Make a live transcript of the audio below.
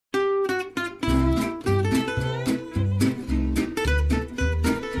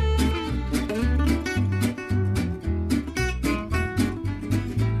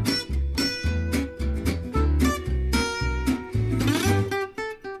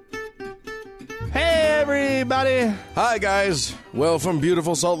everybody. Hi, guys. Well, from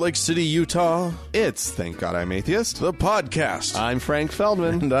beautiful Salt Lake City, Utah, It's Thank God I'm Atheist. the podcast. I'm Frank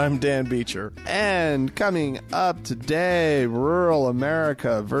Feldman. And I'm Dan Beecher. And coming up today, rural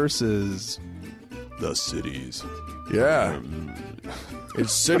America versus the cities. Yeah.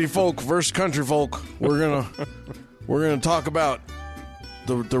 It's city folk versus country folk. We're gonna talk about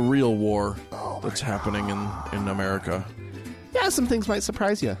the real war that's happening in America. Yeah, some things might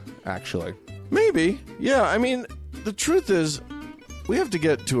surprise you, actually. Maybe. Yeah, I mean, the truth is, we have to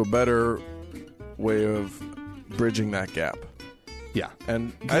get to a better way of bridging that gap. Yeah.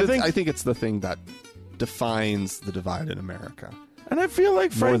 And I think it's the thing that defines the divide in America. And I feel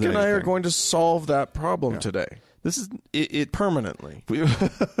like Frank than and I are anything. going to solve that problem today. This is it Permanently.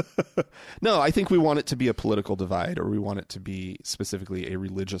 No, I think we want it to be a political divide, or we want it to be specifically a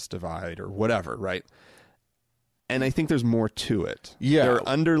religious divide, or whatever, right? And I think there's more to it. Yeah. There are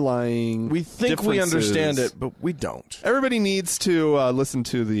underlying We think we differences. understand it, but we don't. Everybody needs to listen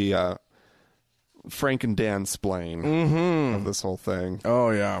to the Frank and Dan splain of this whole thing. Oh,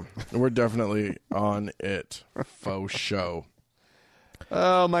 yeah. We're definitely on it. Faux show.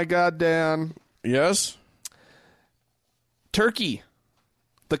 Oh, my God, Dan. Yes? Turkey.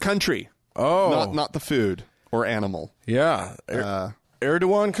 The country. Oh. Not the food or animal. Yeah.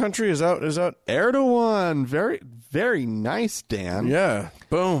 Erdogan country? Is that? Erdogan. Very, very nice, Dan. Yeah.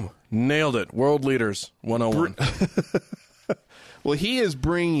 Boom. Nailed it. World Leaders 101. Well, he is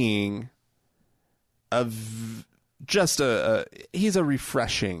bringing he's a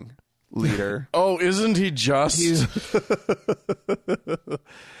refreshing leader. Oh, isn't he just?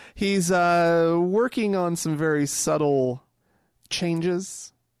 He's working on some very subtle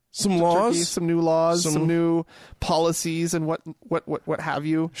changes. Some laws? Turkey, some new laws, some new policies, and what have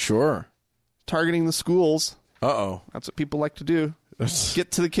you. Sure. Targeting the schools. Uh-oh. That's what people like to do.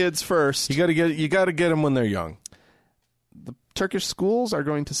 Get to the kids first. You got to get them when they're young. The Turkish schools are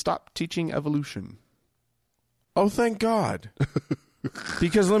going to stop teaching evolution. Oh, thank God.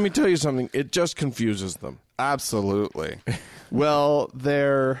 Because let me tell you something. It just confuses them. Absolutely. Well,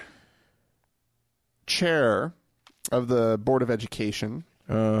 their chair of the Board of Education,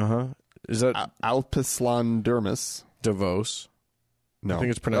 Uh-huh. Is that Alpislan Dermis. Davos? No. I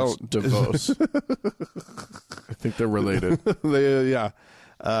think it's pronounced Davos. I think they're related.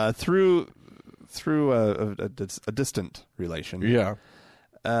 Through a distant relation. Yeah.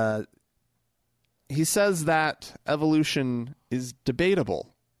 He says that evolution is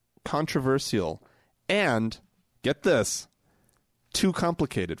debatable, controversial, and, get this, too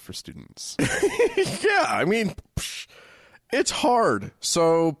complicated for students. Yeah, I mean, it's hard,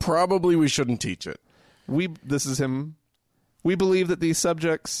 so probably we shouldn't teach it. This is him. We believe that these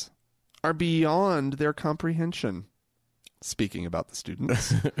subjects are beyond their comprehension. Speaking about the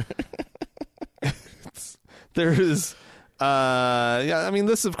students. There is...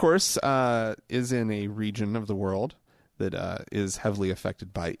 this, of course, is in a region of the world that is heavily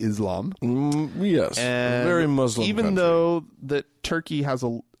affected by Islam. Yes, And very Muslim even country. though that Turkey has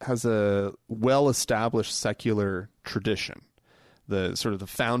a well-established secular tradition, the sort of the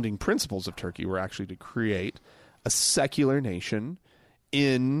founding principles of Turkey were actually to create a secular nation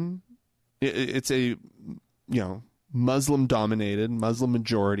it's a Muslim-dominated,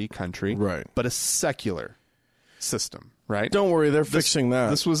 Muslim-majority country, Right. but a secular system, right? Don't worry, they're fixing that.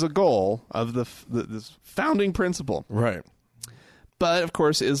 This was a goal of this founding principle. Right. But, of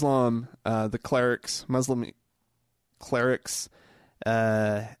course, Islam, the clerics, Muslim clerics,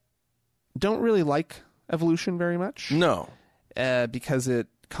 don't really like evolution very much. No. Because it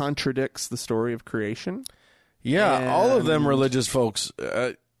contradicts the story of creation. Yeah, all of them And- religious folks,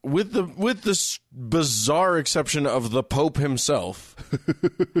 with the bizarre exception of the Pope himself,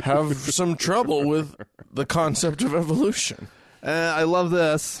 have some trouble with the concept of evolution. I love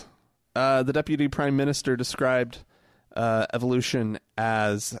this. The Deputy Prime Minister described evolution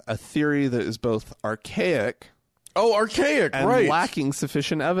as a theory that is both archaic Oh, archaic, and right. lacking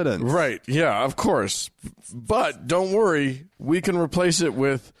sufficient evidence. Right, yeah, of course. But don't worry, we can replace it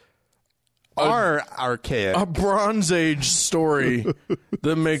with Are archaic. a Bronze Age story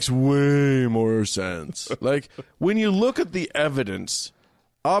that makes way more sense. Like, when you look at the evidence,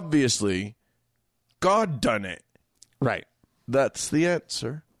 obviously, God done it. Right. That's the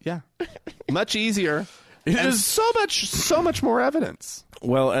answer. Yeah. Much easier. It and is- so much more evidence.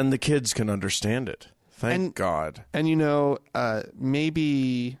 Well, and the kids can understand it. Thank God. And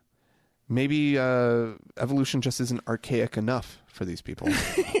maybe evolution just isn't archaic enough for these people.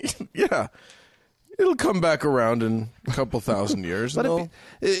 Yeah. It'll come back around in a couple thousand years. But and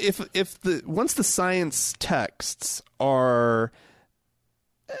once the science texts are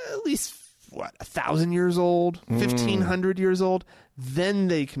at least what, 1,000 years old, 1,500 years old, then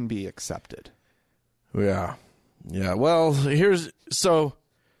they can be accepted. Yeah. Yeah. Well, so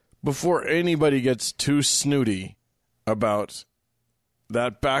before anybody gets too snooty about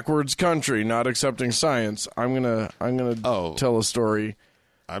that backwards country not accepting science, I'm gonna tell a story.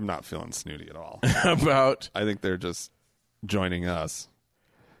 I'm not feeling snooty at all. About I think they're just joining us.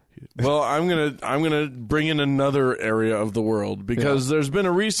 Well, I'm gonna bring in another area of the world because there's been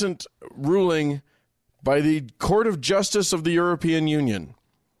a recent ruling by the Court of Justice of the European Union.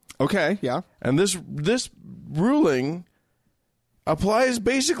 Okay, yeah. And this ruling applies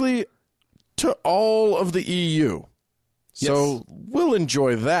basically to all of the EU. So we'll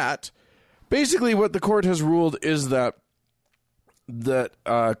enjoy that. Basically, what the court has ruled is that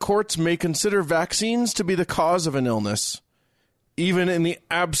courts may consider vaccines to be the cause of an illness, even in the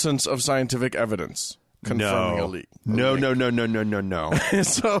absence of scientific evidence confirming a leak. No.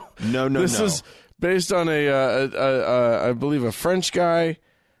 So No. This is based on I believe a French guy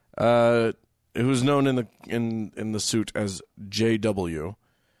who's known in the suit as JW.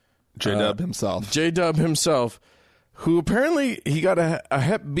 J-Dub himself. J-Dub himself, who apparently he got a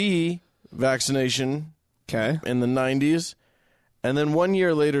Hep B vaccination in the 90s, and then 1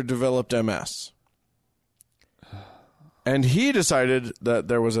 year later developed MS. And he decided that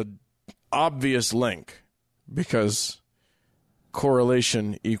there was an obvious link because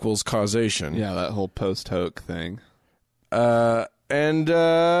correlation equals causation. Yeah, that whole post-hoc thing. And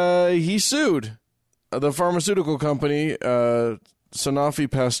he sued the pharmaceutical company, Sanofi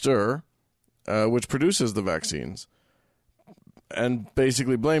Pasteur, which produces the vaccines, and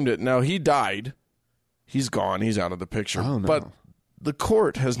basically blamed it. Now, he died. He's gone. He's out of the picture. Oh, no. But the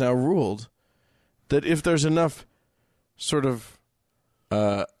court has now ruled that if there's enough sort of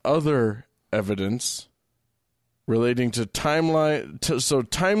other evidence relating to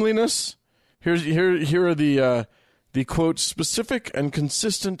timeliness, here are the quote, specific and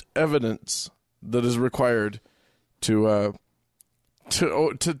consistent evidence that is required to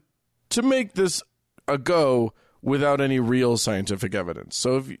make this a go without any real scientific evidence.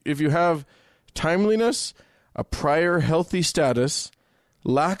 So if you have timeliness, a prior healthy status,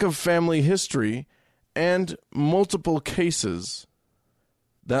 lack of family history, and multiple cases,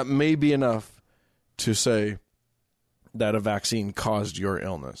 that may be enough to say that a vaccine caused your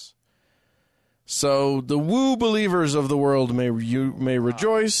illness. So the woo believers of the world may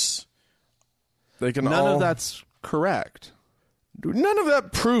rejoice. They can None of that's correct. None of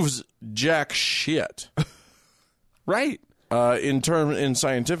that proves jack shit. Right. In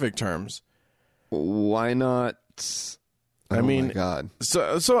scientific terms. Why not? I mean, my God.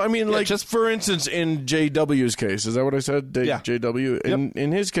 So I mean, like, just for instance, in JW's case, is that what I said? JW.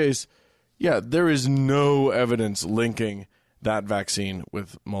 In his case, there is no evidence linking that vaccine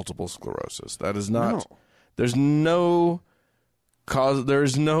with multiple sclerosis. That is not. No. There's no cause.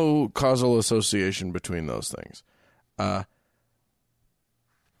 There's no causal association between those things. But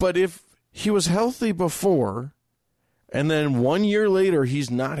if he was healthy before, and then 1 year later he's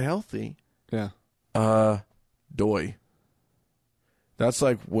not healthy, doy. That's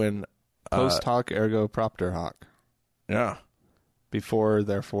like when Post hoc ergo propter hoc. Yeah. Before,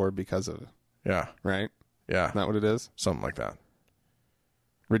 therefore, because of. Yeah. Right? Yeah. Isn't that what it is? Something like that.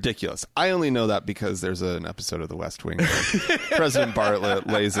 Ridiculous. I only know that because there's an episode of The West Wing where President Bartlett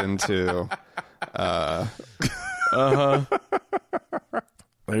lays into.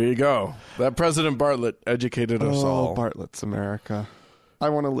 There you go. That President Bartlett educated us all. Bartlett's America. I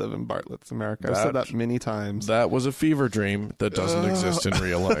want to live in Bartlett's America. I've said that many times. That was a fever dream that doesn't exist in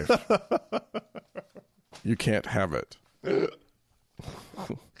real life. You can't have it.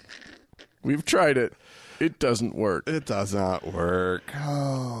 We've tried it. It doesn't work. It does not work.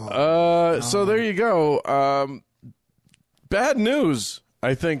 So there you go. Bad news,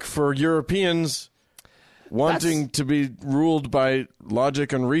 I think, for Europeans wanting to be ruled by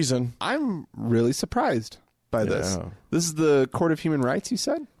logic and reason. I'm really surprised by this. This is the Court of Human Rights, you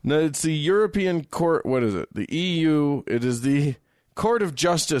said? No, it's the European Court. What is it? The EU. It is the Court of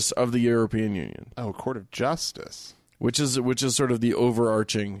Justice of the European Union. Oh, Court of Justice. Which is sort of the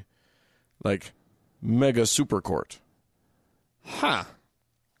overarching, like, mega super court. The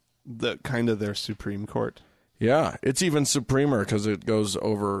kind of their Supreme Court. Yeah, it's even supremer because it goes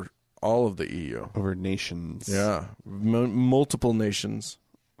over all of the EU. Over nations. Yeah, multiple nations.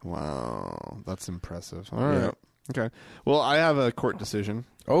 Wow, that's impressive. All right. Yeah. Okay. Well, I have a court decision.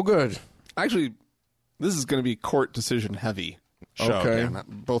 Oh, good. Actually, this is going to be court decision heavy show. Okay. Yeah,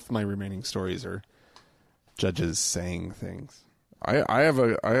 both my remaining stories are judges saying things. I have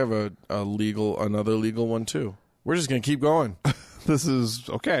another legal one too. We're just going to keep going. This is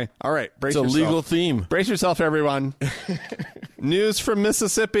okay. All right. Brace It's a yourself. legal theme. Brace yourself, everyone. News from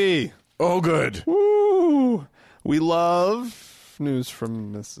Mississippi. Oh, good. Woo! We love news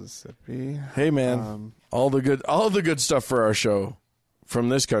from Mississippi. Hey, man. All the good stuff for our show from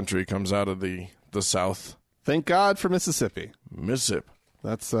this country comes out of the South. Thank God for Mississippi. Mississippi.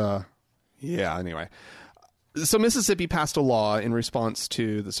 That's yeah. Anyway, so Mississippi passed a law in response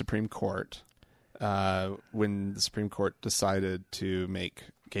to the Supreme Court when the Supreme Court decided to make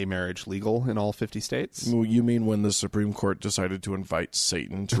gay marriage legal in all 50 states. You mean when the Supreme Court decided to invite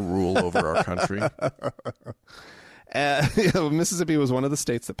Satan to rule over our country? Mississippi was one of the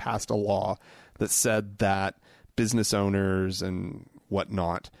states that passed a law that said that business owners and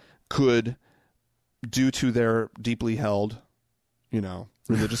whatnot could, due to their deeply held,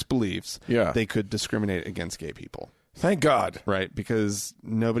 religious beliefs, they could discriminate against gay people. Thank God. Right? Because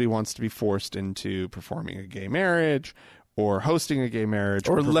nobody wants to be forced into performing a gay marriage or hosting a gay marriage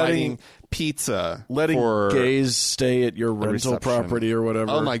or providing pizza. Letting gays stay at your rental property or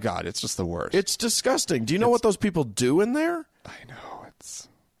whatever. Oh my God, it's just the worst. It's disgusting. Do you know what those people do in there? I know. It's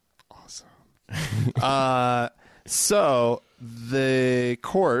awesome. So the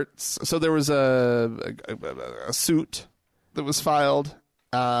courts, so there was a suit that was filed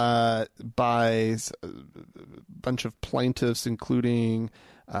by a bunch of plaintiffs, including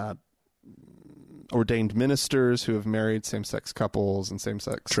ordained ministers who have married same-sex couples and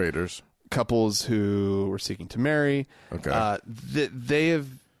same-sex Traitors. couples who were seeking to marry. Okay.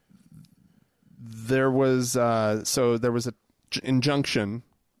 There was an injunction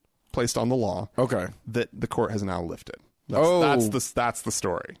placed on the law. Okay. That the court has now lifted. That's the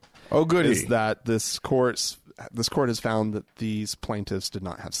story. Oh, goody. Is that this court has found that these plaintiffs did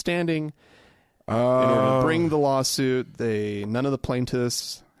not have standing in order to bring the lawsuit. None of the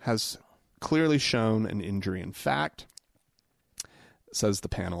plaintiffs has clearly shown an injury in fact, says the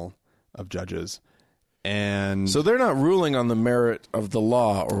panel of judges. And so they're not ruling on the merit of the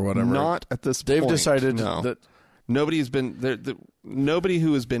law or whatever. Not at this point. They've decided that nobody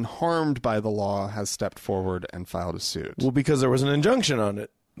who has been harmed by the law has stepped forward and filed a suit. Well, because there was an injunction on it.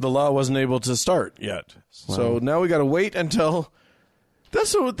 The law wasn't able to start yet. So now we got to wait until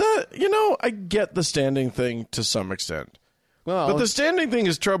I get the standing thing to some extent. But the standing thing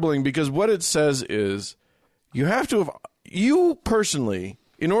is troubling because what it says is you personally,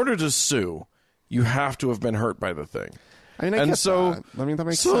 in order to sue, you have to have been hurt by the thing. I mean, that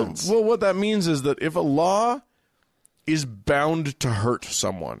makes sense. Well, what that means is that if a law is bound to hurt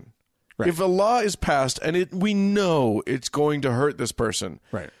someone, right. If a law is passed and we know it's going to hurt this person,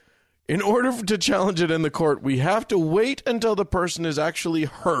 right. In order to challenge it in the court, we have to wait until the person is actually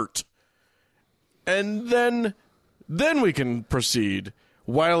hurt, and then we can proceed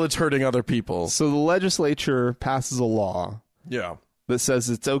while it's hurting other people. So the legislature passes a law that says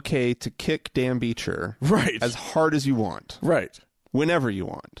it's okay to kick Dan Beecher as hard as you want. Right. Whenever you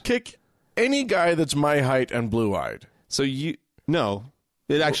want. Kick any guy that's my height and blue-eyed. So it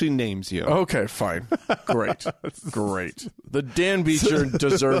actually names you. Okay, fine. Great. The Dan Beecher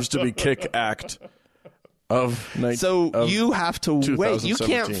deserves to be kick act of you have to wait. You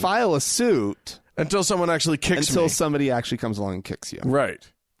can't file a suit until someone actually kicks me. Until somebody actually comes along and kicks you. Right.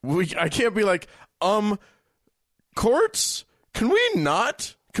 I can't be like, courts, can we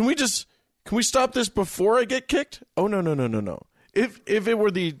stop this before I get kicked? Oh, no. If it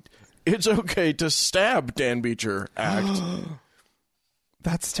were it's okay to stab Dan Beecher act.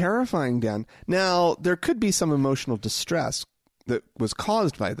 That's terrifying, Dan. Now, there could be some emotional distress that was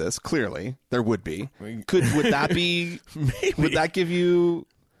caused by this. Clearly, there would be. Would that be? Maybe. Would that give you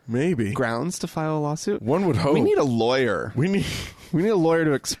maybe grounds to file a lawsuit? One would hope. We need a lawyer. We need a lawyer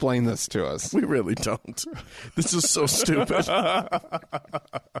to explain this to us. We really don't. This is so stupid.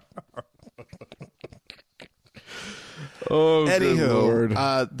 Oh,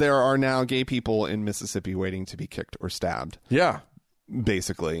 anywho, there are now gay people in Mississippi waiting to be kicked or stabbed. Yeah.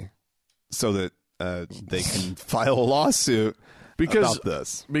 Basically, so that they can file a lawsuit about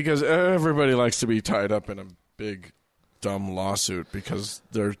this. Because everybody likes to be tied up in a big, dumb lawsuit because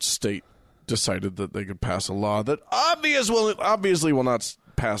their state decided that they could pass a law that obviously will not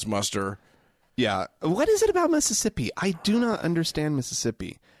pass muster. Yeah. What is it about Mississippi? I do not understand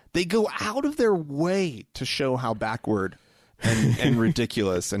Mississippi. They go out of their way to show how backward and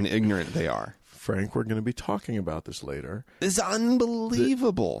ridiculous and ignorant they are. Frank, we're going to be talking about this later. It's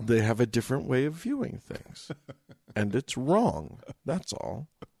unbelievable. They have a different way of viewing things. And it's wrong. That's all.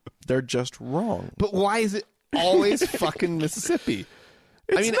 They're just wrong. But why is it always fucking Mississippi?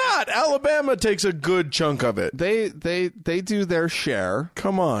 It's not. Alabama takes a good chunk of it. They do their share.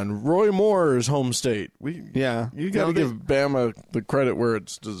 Come on, Roy Moore's home state. Yeah. You got to give Bama the credit where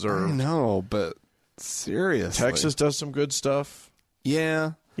it's deserved. I know, but seriously. Texas does some good stuff.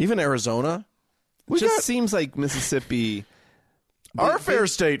 Yeah. Even Arizona. It just seems like Mississippi... Our fair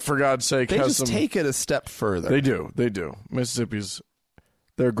state, for God's sake, They has just some... take it a step further. They do. Mississippi's...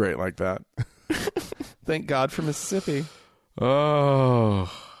 They're great like that. Thank God for Mississippi.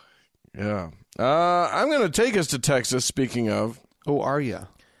 Oh, yeah. I'm going to take us to Texas, speaking of... Oh, are you?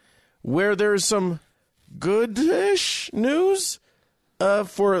 Where there's some good-ish news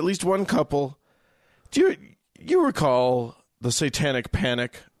for at least one couple. Do you recall the satanic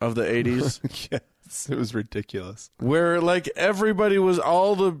panic of the 80s? Yes, it was ridiculous. Where like everybody was,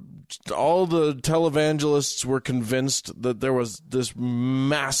 all the televangelists were convinced that there was this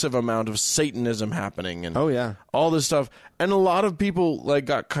massive amount of Satanism happening, and Oh, yeah. all this stuff, and a lot of people like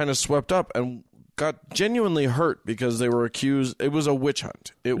got kind of swept up and got genuinely hurt because they were accused. It was a witch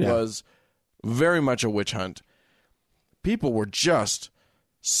hunt. It was very much a witch hunt. People were just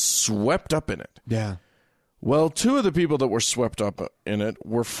swept up in it. Yeah. Well, two of the people that were swept up in it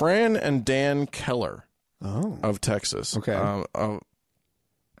were Fran and Dan Keller of Texas. Okay.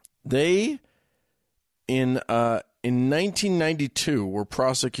 They, in 1992, were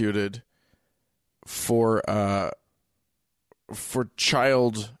prosecuted for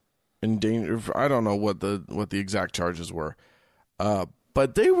child endanger. I don't know what the exact charges were,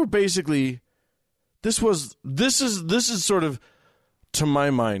 but they were basically. This is sort of, to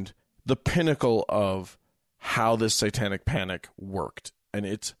my mind, the pinnacle of how this satanic panic worked, and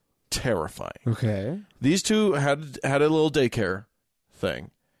it's terrifying. Okay. These two had a little daycare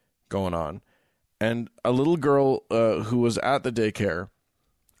thing going on, and a little girl who was at the daycare,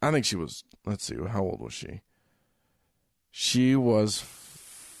 I think she was, let's see, how old was she? She was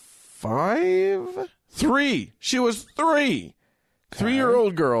 3. She was 3.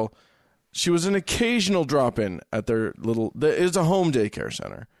 3-year-old girl. She was an occasional drop-in at their little... It's a home daycare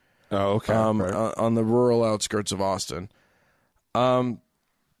center. Oh, okay. Right. On the rural outskirts of Austin.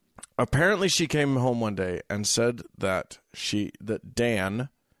 Apparently, she came home one day and said that Dan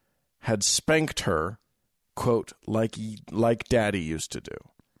had spanked her, quote, like Daddy used to do.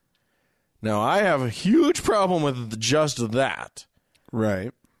 Now, I have a huge problem with just that.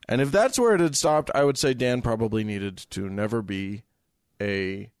 Right. And if that's where it had stopped, I would say Dan probably needed to never be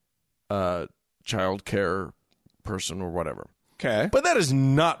a child care person or whatever. Okay. But that is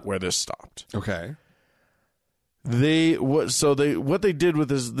not where this stopped. Okay. What they did with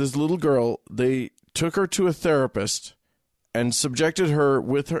this little girl, they took her to a therapist and subjected her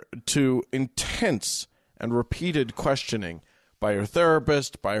to intense and repeated questioning by her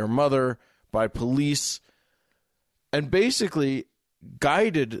therapist, by her mother, by police, and basically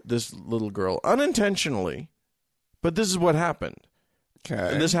guided this little girl unintentionally. But this is what happened.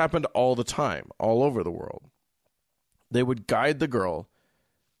 Okay. And this happened all the time, all over the world. They would guide the girl.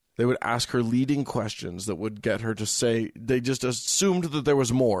 They would ask her leading questions that would get her to say, they just assumed that there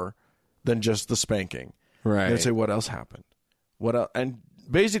was more than just the spanking. Right. They'd say, what else happened? What else? And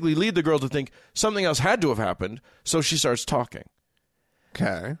basically lead the girl to think something else had to have happened, so she starts talking.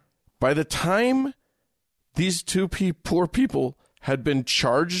 Okay. By the time these two poor people had been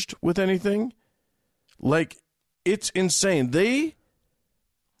charged with anything, like, it's insane.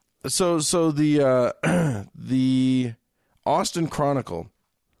 So the Austin Chronicle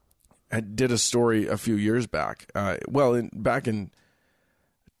did a story a few years back. Back in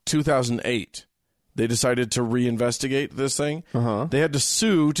 2008, they decided to reinvestigate this thing. Uh-huh. They had to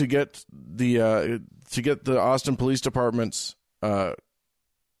sue to get the Austin Police Department's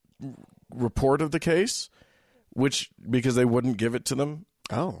report of the case, because they wouldn't give it to them.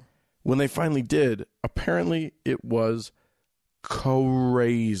 Oh. When they finally did, apparently it was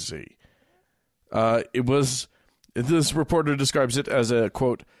crazy. This reporter describes it as a,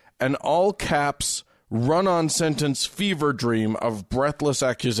 quote, an all-caps, run-on sentence fever dream of breathless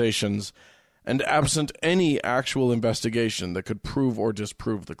accusations and absent any actual investigation that could prove or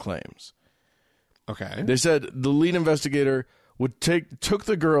disprove the claims. Okay. They said the lead investigator took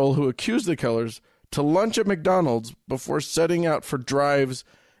the girl who accused the Kellers to lunch at McDonald's before setting out for drives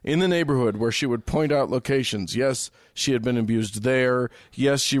in the neighborhood where she would point out locations. Yes, she had been abused there.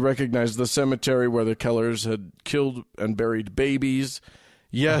 Yes, she recognized the cemetery where the Kellers had killed and buried babies.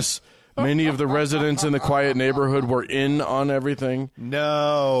 Yes, many of the residents in the quiet neighborhood were in on everything.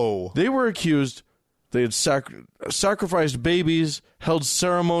 No. They were accused. They had sacrificed babies, held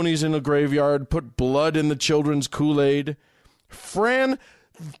ceremonies in a graveyard, put blood in the children's Kool-Aid. Fran,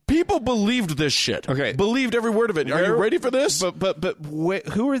 People believed this shit. Okay. Believed every word of it. Are you ready for this?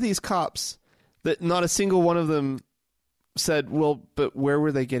 Who are these cops that not a single one of them said, well, but where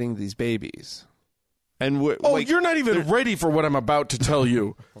were they getting these babies? And you're not even ready for what I'm about to tell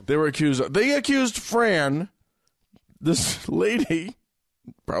you. They accused Fran, this lady,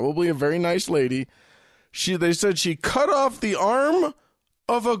 probably a very nice lady. They said she cut off the arm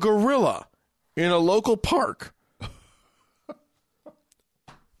of a gorilla in a local park.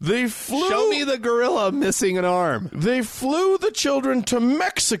 They flew. Show me the gorilla missing an arm. They flew the children to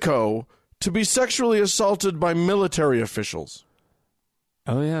Mexico to be sexually assaulted by military officials.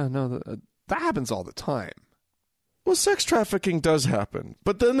 Oh, yeah. No, that happens all the time. Well, sex trafficking does happen,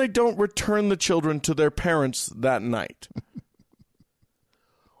 but then they don't return the children to their parents that night.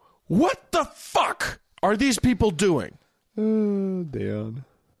 What the fuck are these people doing? Oh, Dan.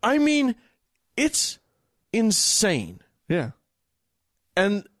 I mean, it's insane. Yeah.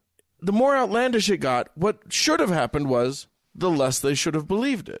 And the more outlandish it got, what should have happened was the less they should have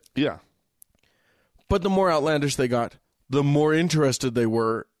believed it. Yeah. But the more outlandish they got, the more interested they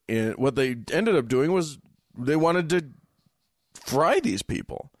were in what they ended up doing was they wanted to fry these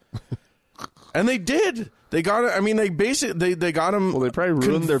people. And they did. They got I mean, they basically they got them. Well, they probably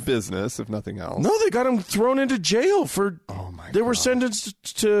ruined their business, if nothing else. No, they got them thrown into jail for. Oh my! They were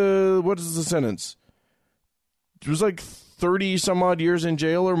sentenced to what is the sentence? It was like 30 some odd years in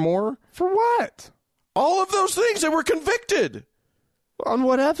jail or more. For what? All of those things. They were convicted. On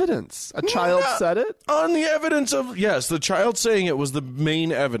what evidence? A child said it? On the evidence of, yes, the child saying it was the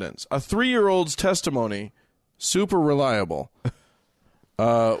main evidence. A 3-year-old's testimony, super reliable,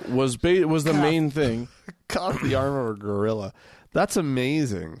 was the main thing. Cut the arm of a gorilla. That's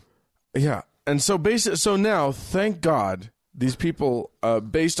amazing. Yeah. And so now, thank God, these people,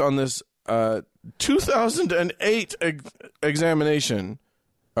 based on this 2008 examination,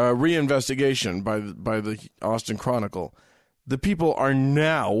 reinvestigation by the Austin Chronicle, the people are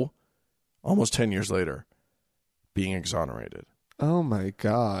now, almost 10 years later, being exonerated. Oh, my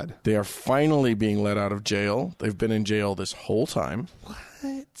God. They are finally being let out of jail. They've been in jail this whole time.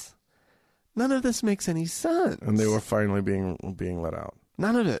 What? None of this makes any sense. And they were finally being let out.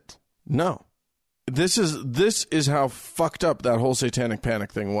 None of it. No. This is how fucked up that whole satanic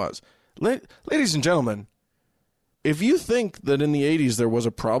panic thing was. Ladies and gentlemen, if you think that in the 80s there was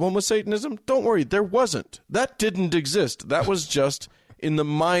a problem with Satanism, don't worry, there wasn't. That didn't exist. That was just in the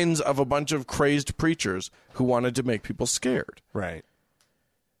minds of a bunch of crazed preachers who wanted to make people scared. Right.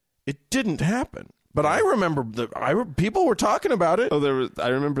 It didn't happen. But I remember people were talking about it. Oh, I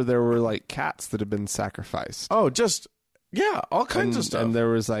remember there were like cats that had been sacrificed. Oh, all kinds of stuff. And there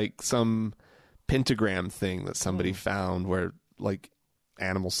was like some pentagram thing that somebody found where like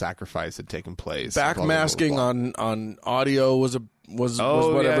animal sacrifice had taken place. Backmasking on audio was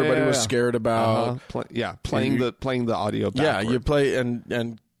what everybody was scared about. Playing the audio backward. Yeah, you play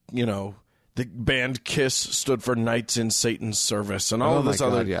and you know, the band Kiss stood for Knights in Satan's Service and all of this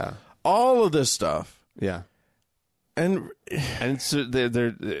all of this stuff. Yeah. And so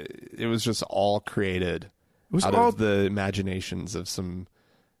it was just all created out of the imaginations of some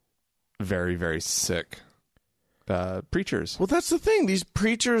very, very sick preachers. Well, that's the thing. These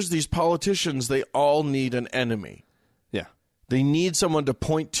preachers, these politicians, they all need an enemy. Yeah. They need someone to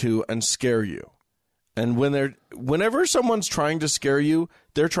point to and scare you. And whenever someone's trying to scare you,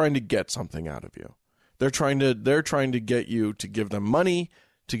 they're trying to get something out of you. They're trying to get you to give them money,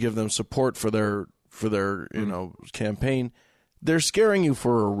 to give them support for their campaign. They're scaring you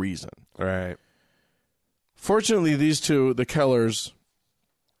for a reason. Right. Fortunately, these two, the Kellers,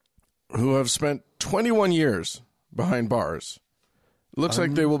 who have spent 21 years behind bars, looks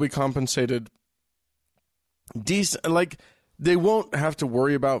like they will be compensated decent. Like, they won't have to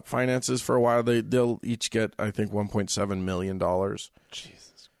worry about finances for a while. They'll each get, I think, $1.7 million.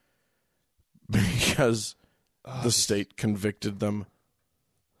 Jesus. Because the state convicted them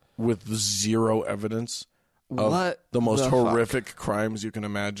with zero evidence of the most horrific crimes you can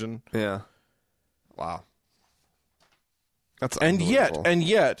imagine. Yeah. Wow. That's and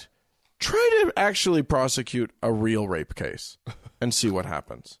yet, try to actually prosecute a real rape case and see what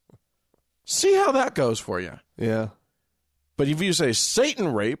happens. See how that goes for you. Yeah. But if you say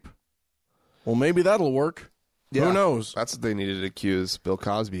Satan rape, well, maybe that'll work. Yeah. Who knows? That's what they needed to accuse Bill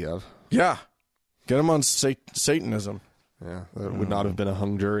Cosby of. Yeah. Get him on Satanism. Yeah. That would not have been a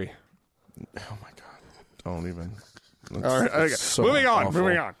hung jury. Oh, my God. Don't even. All right. Okay. So moving on.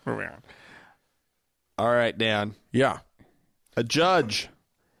 All right, Dan. Yeah. A judge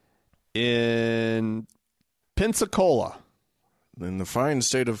in Pensacola. In the fine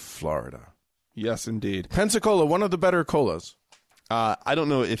state of Florida. Yes, indeed. Pensacola, one of the better colas. I don't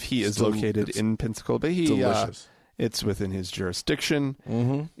know if he is located in Pensacola, but delicious. It's within his jurisdiction.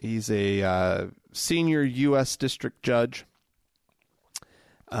 Mm-hmm. He's a senior U.S. district judge.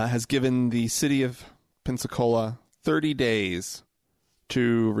 Has given the city of Pensacola 30 days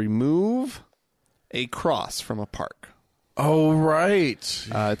to remove a cross from a park. Oh, right.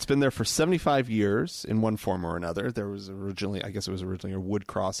 It's been there for 75 years in one form or another. There was originally, I guess it was originally a wood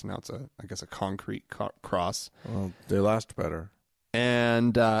cross, and now it's a concrete cross. Well, they last better.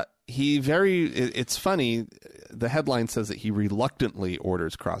 And it's funny, the headline says that he reluctantly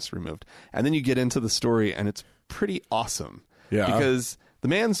orders cross removed. And then you get into the story, and it's pretty awesome. Yeah. Because the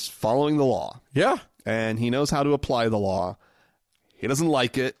man's following the law. Yeah. And he knows how to apply the law. He doesn't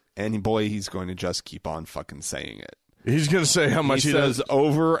like it, and boy, he's going to just keep on fucing saying it. He's going to say how much he says does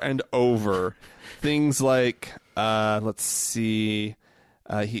over and over. Things like, let's see,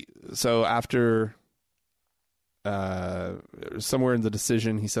 after somewhere in the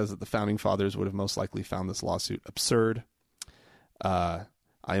decision, he says that the founding fathers would have most likely found this lawsuit absurd. I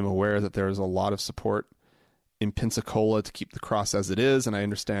am aware that there is a lot of support in Pensacola to keep the cross as it is, and I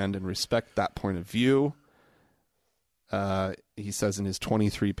understand and respect that point of view. He says in his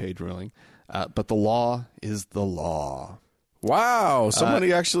 23-page ruling, but the law is the law. Wow,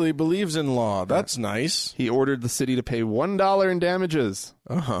 somebody actually believes in law. That's nice. He ordered the city to pay $1 in damages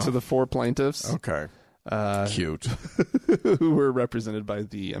to the 4 plaintiffs. Okay. Cute. Who were represented by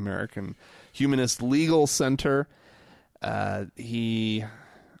the American Humanist Legal Center.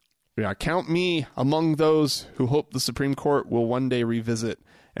 Count me among those who hope the Supreme Court will one day revisit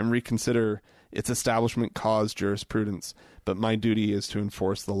and reconsider its establishment cause jurisprudence, but my duty is to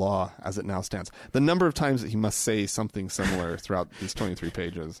enforce the law as it now stands. The number of times that he must say something similar throughout these 23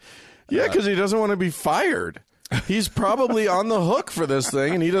 pages. Yeah, because he doesn't want to be fired. He's probably on the hook for this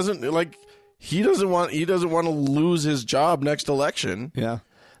thing, and he doesn't want to lose his job next election. Yeah.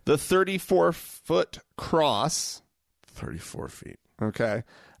 The 34-foot cross, 34 feet. Okay.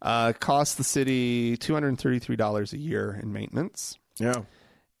 Costs the city $233 a year in maintenance. Yeah.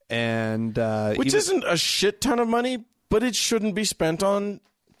 And which isn't a shit ton of money, but it shouldn't be spent on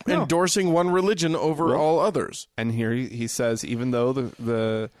endorsing one religion over all others. And here he says, even though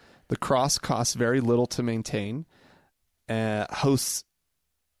the cross costs very little to maintain, has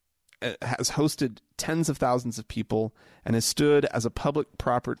hosted tens of thousands of people and has stood as a public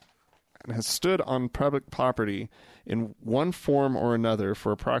property and has stood on public property in one form or another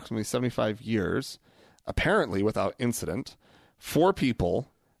for approximately 75 years, apparently without incident. 4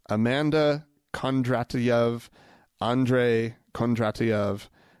 people, Amanda Kondratyev, Andrei Kondratyev,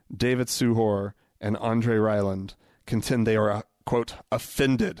 David Suhor, and Andrei Ryland, contend they are, quote,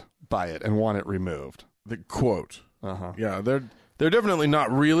 offended by it and want it removed. The quote. Yeah, they're definitely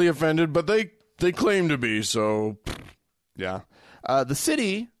not really offended, but they claim to be, so... Yeah. The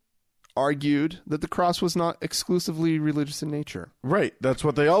city argued that the cross was not exclusively religious in nature. Right. That's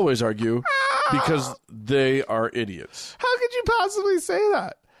what they always argue, because they are idiots. How could you possibly say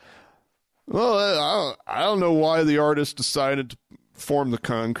that? Well, I don't know why the artist decided to form the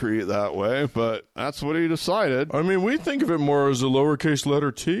concrete that way, but that's what he decided. I mean, we think of it more as a lowercase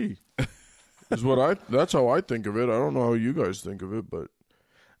letter T. That's how I think of it. I don't know how you guys think of it, but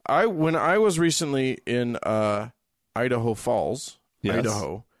when I was recently in Idaho Falls,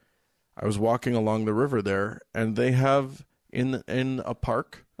 Idaho, I was walking along the river there, and they have in a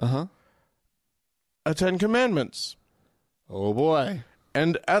park a 10 Commandments. Oh boy.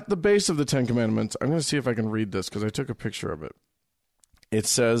 And at the base of the 10 Commandments, I'm going to see if I can read this because I took a picture of it. It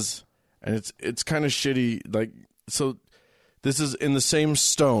says, and it's kind of shitty, like, so this is in the same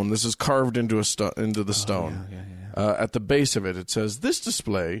stone. This is carved into the stone. Yeah. At the base of it, it says, this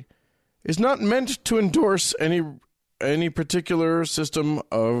display is not meant to endorse any particular system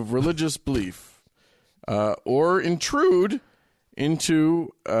of religious belief or intrude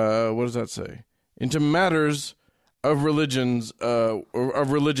into, what does that say? Into matters of religions or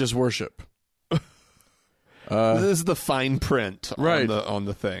of religious worship. This is the fine print on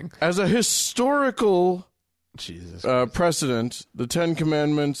the thing. As a historical precedent, the 10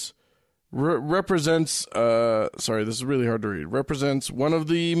 Commandments represents sorry, this is really hard to read. Represents one of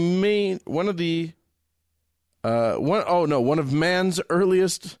man's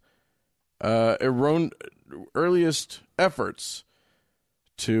earliest efforts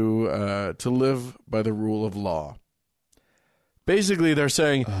to live by the rule of law. Basically, they're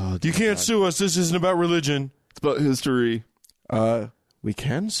saying, you can't sue us. This isn't about religion. It's about history. We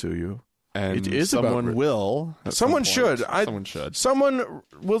can sue you. And it is someone will. Someone should. Someone should. Someone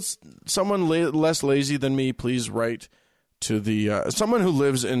less lazy than me, please write to the someone who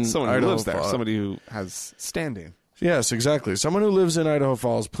lives in someone Idaho. Who lives there. Somebody who has standing. Yes, exactly. Someone who lives in Idaho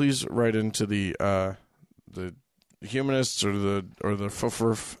Falls, please write into the humanists or the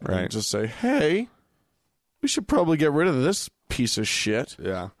FUFRF and Right. just say, hey, we should probably get rid of this piece of shit.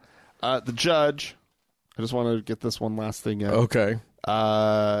 Yeah. The judge, I just want to get this one last thing in. Okay.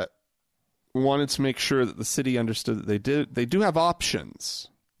 Wanted to make sure that the city understood that they do have options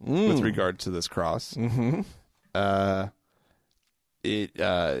with regard to this cross. Mm-hmm.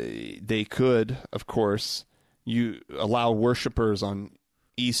 They could, of course, allow worshipers on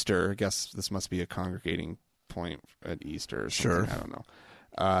Easter. I guess this must be a congregating point at Easter or something. Sure. I don't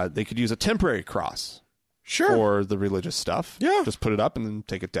know. They could use a temporary cross. Sure. For the religious stuff. Yeah. Just put it up and then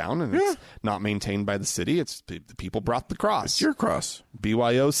take it down, and it's not maintained by the city. It's the people brought the cross. It's your cross.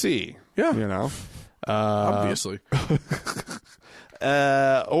 BYOC. Yeah. You know? Obviously.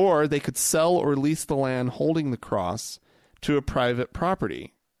 Or they could sell or lease the land holding the cross to a private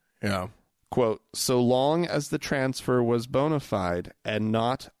property. Yeah. Quote, so long as the transfer was bona fide and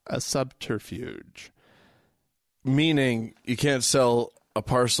not a subterfuge. Meaning you can't sell a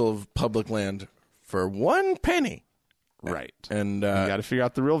parcel of public land for 1 penny. Right. And you got to figure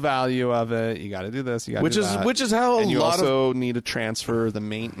out the real value of it. You got to do this. You got to which do is that. which is how a and you lot also need to transfer the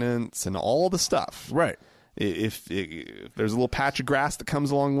maintenance and all the stuff. right. If there's a little patch of grass that comes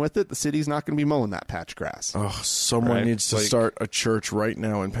along with it, the city's not going to be mowing that patch of grass. Oh, someone Right? needs to start a church right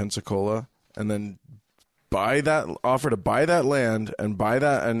now in Pensacola and then offer to buy that land and buy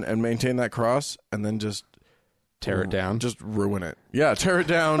that and maintain that cross and then just Tear it down. just ruin it. Yeah, tear it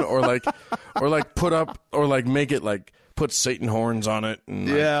down or like put up or like make it like put Satan horns on it and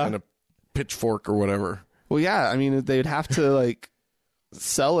and a pitchfork or whatever. Well, yeah. I mean, they'd have to like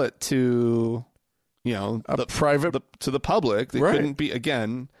sell it to, A private to the public. They Right. couldn't be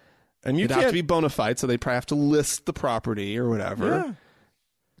again. and you It'd can't have to be bona fide, so they'd probably have to list the property or whatever. Yeah.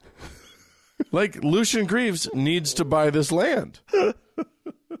 Like Lucian Greaves needs to buy this land.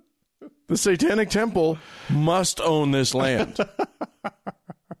 The Satanic Temple must own this land.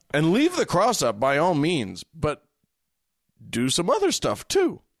 And leave the cross up by all means, but do some other stuff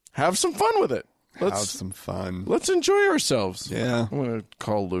too. Have some fun with it. Have some fun. Let's enjoy ourselves. Yeah. I'm going to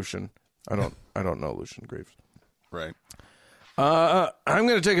call Lucian. I don't know Lucian Greaves. Right. I'm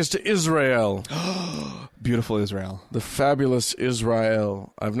going to take us to Israel. Beautiful Israel. The fabulous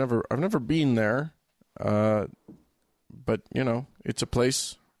Israel. I've never been there. But it's a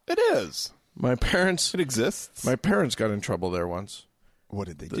place. It is. My parents It exists. got in trouble there once. What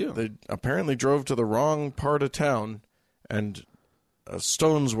did they do? They apparently drove to the wrong part of town and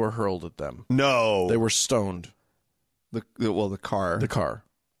stones were hurled at them. No. They were stoned. the car. The car.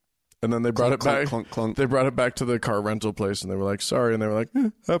 And then they brought Clunk, it back. clunk, clunk. They brought it back to the car rental place and they were like, sorry. And they were like,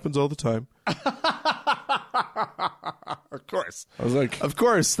 happens all the time. Of course. I was like, Of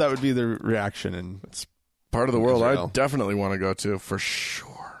course, that would be the reaction. And it's part of the world I Israel. definitely want to go to for sure.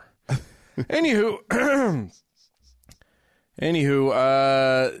 Anywho,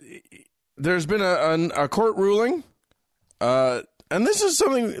 there's been a court ruling, and this is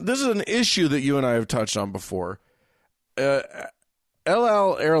an issue that you and I have touched on before. El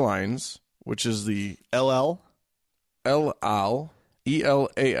Al Airlines, which is the LL? El Al,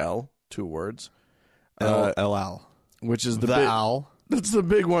 ELAL, 2 words, LL. which is the The big, Al. That's the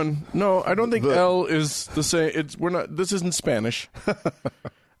big one. No, I don't think L is the same. This isn't Spanish.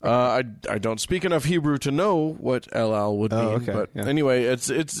 I don't speak enough Hebrew to know what El Al would mean. okay, But yeah. anyway, it's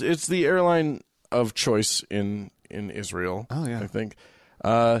the airline of choice in Israel. Oh, yeah. I think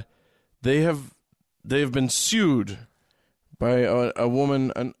they've been sued by a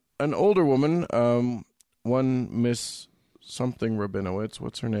woman, an older woman, one Miss something Rabinowitz.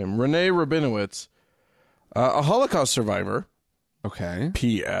 What's her name? Renee Rabinowitz, a Holocaust survivor. Okay.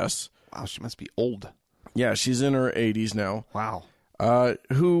 P.S. Wow, she must be old. Yeah, she's in her 80s now. Wow.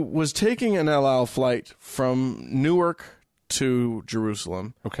 Who was taking an El Al flight from Newark to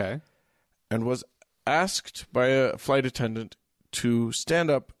Jerusalem Okay. and was asked by a flight attendant to stand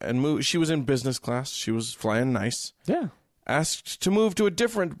up and move. She was in business class. She was flying nice. Yeah. Asked to move to a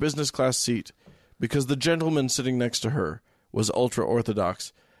different business class seat because the gentleman sitting next to her was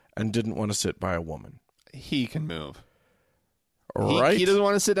ultra-Orthodox and didn't want to sit by a woman. He can move. Right? He doesn't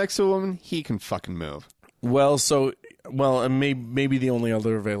want to sit next to a woman. He can fucking move. And maybe the only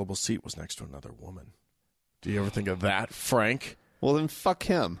other available seat was next to another woman. Do you ever think of that, Frank? Well, then fuck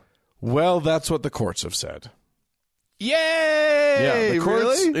him. Well, that's what the courts have said. Yay! Yeah, the courts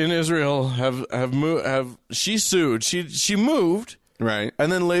really? in Israel have she sued. She moved Right.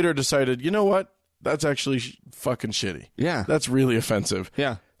 and then later decided, you know what? That's actually fucking shitty. Yeah. That's really offensive.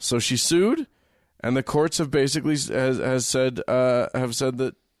 Yeah. So she sued, and the courts have basically have said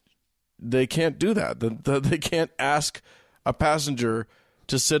that they can't do that. They can't ask a passenger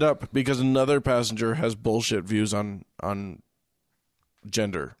to sit up because another passenger has bullshit views on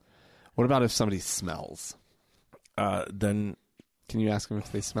gender. What about if somebody smells? Then Can you ask them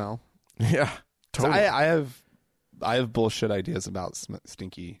if they smell? yeah, totally. I have bullshit ideas about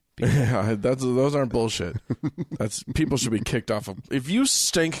stinky people. Yeah, those aren't bullshit. That's people should be kicked off. If you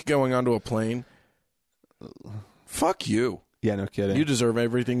stink going onto a plane, fuck you. Yeah, no kidding. You deserve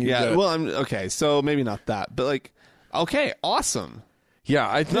everything you get. Well, okay, so maybe not that, but like, okay, awesome. Yeah,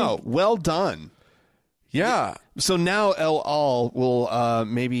 I think. No, well done. Yeah. So now El Al will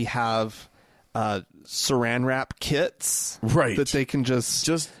maybe have saran wrap kits, Right. That they can just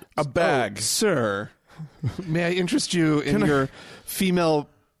a bag. Oh, sir, may I interest you in your female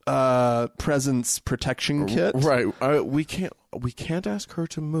presence protection kit? Right. We can't ask her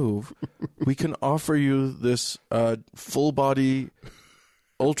to move. We can offer you this full body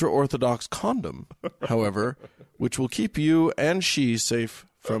ultra orthodox condom, however, which will keep you and she safe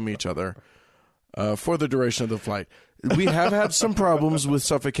from each other for the duration of the flight. We have had some problems with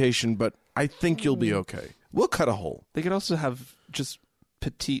suffocation, but I think you'll be okay. We'll cut a hole. They could also have just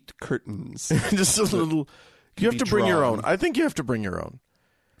petite curtains. Just a little. You have to bring your own. I think you have to bring your own.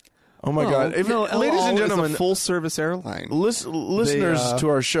 Oh my God! Ladies and gentlemen, is a full-service airline. Listeners to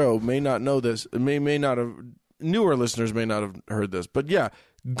our show may not know this. May not have. Newer listeners may not have heard this, but yeah,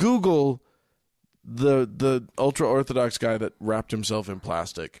 Google the ultra orthodox guy that wrapped himself in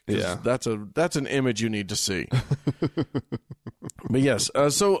plastic. Yeah, that's an image you need to see. But yes,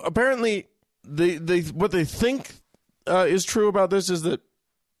 so apparently they what they think is true about this is that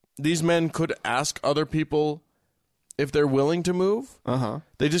these men could ask other people if they're willing to move.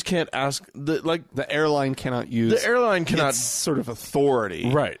 They just can't ask the airline cannot use its sort of authority,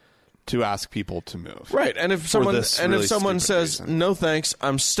 right, to ask people to move. Right. And if someone says reason. no thanks,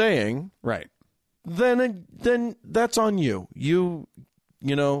 I'm staying, right, then that's on you. You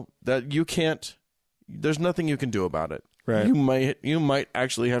know that you can't. There's nothing you can do about it. Right. You might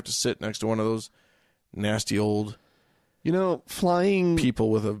actually have to sit next to one of those nasty old flying people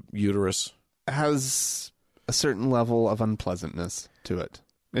with a uterus has a certain level of unpleasantness to it.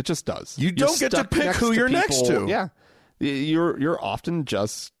 It just does. You don't get to pick who you're next to. Yeah. You're often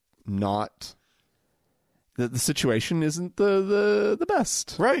just not the situation isn't the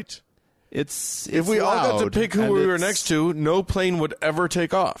best. Right. It's if we all got to loud, pick who we were next to, no plane would ever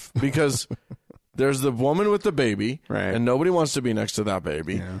take off because there's the woman with the baby, right, and nobody wants to be next to that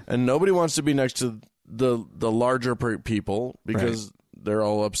baby, and nobody wants to be next to the larger people because they're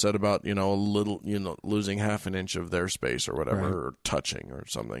all upset about a little losing half an inch of their space or whatever, or touching or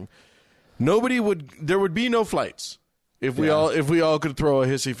something. There would be no flights if we all could throw a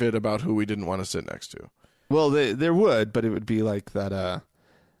hissy fit about who we didn't want to sit next to. Well, there would, but it would be like that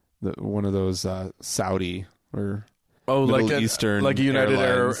one of those Saudi or Middle Eastern, like a United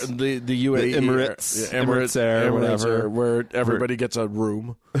Air, Airlines. the UAE, Emirates Air, whatever, where everybody gets a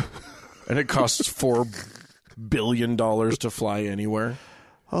room, and it costs $4 billion to fly anywhere.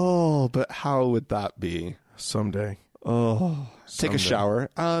 Oh, but how would that be someday? Oh, take a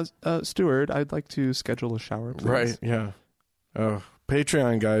shower, steward. I'd like to schedule a shower, please. Right? Yeah. Oh,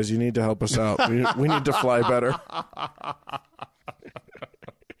 Patreon guys, you need to help us out. We need to fly better.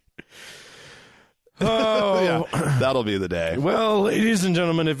 Oh, yeah, that'll be the day. Well, ladies and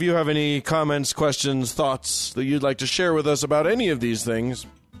gentlemen, if you have any comments, questions, thoughts that you'd like to share with us about any of these things,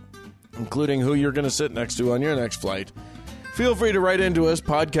 including who you're going to sit next to on your next flight, feel free to write into us,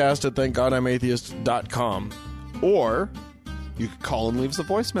 podcast@thankgodimatheist.com. Or you could call and leave us a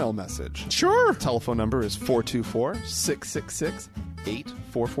voicemail message. Sure. Telephone number is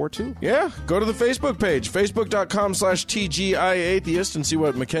 424-666-8442. Yeah, go to the Facebook page, facebook.com/TGIAtheist, and see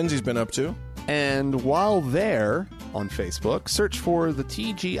what Mackenzie's been up to. And while there on Facebook, search for the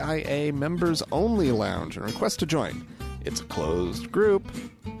TGIA Members Only Lounge and request to join. It's a closed group,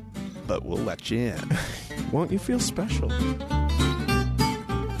 but we'll let you in. Won't you feel special?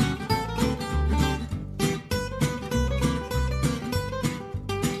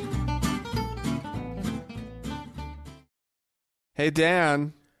 Hey,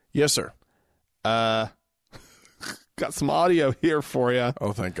 Dan. Yes, sir. Got some audio here for you.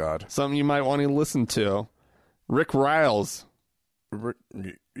 Oh, thank God. Something you might want to listen to. Rick Riles.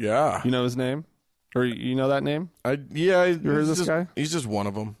 Yeah. You know his name? Or you know that name? You heard this guy? He's just one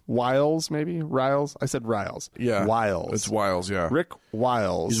of them. Wiles, maybe? Riles? I said Riles. Yeah. Wiles. It's Wiles, yeah. Rick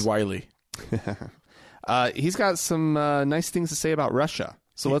Wiles. He's wily. He's got some nice things to say about Russia.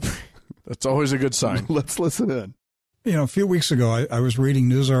 So let's... That's always a good sign. Let's listen in. A few weeks ago, I was reading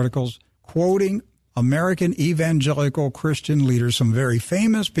news articles quoting American evangelical Christian leaders, some very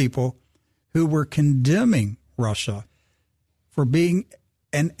famous people who were condemning Russia for being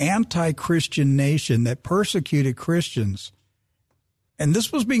an anti-Christian nation that persecuted Christians. And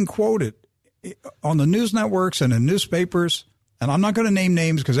this was being quoted on the news networks and in newspapers. And I'm not going to name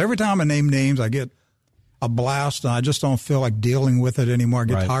names because every time I name names, I get a blast and I just don't feel like dealing with it anymore. I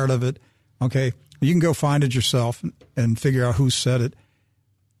get tired of it. Okay. You can go find it yourself and figure out who said it.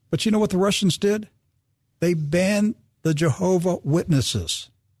 But you know what the Russians did? They banned the Jehovah Witnesses,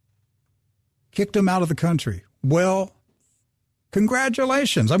 kicked them out of the country. Well,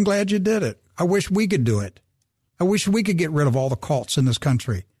 congratulations. I'm glad you did it. I wish we could do it. I wish we could get rid of all the cults in this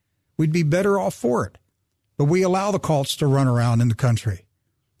country. We'd be better off for it. But we allow the cults to run around in the country.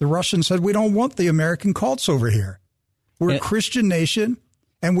 The Russians said, we don't want the American cults over here. We're a Christian nation,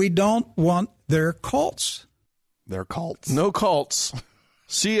 and we don't want their cults. They're cults. No cults.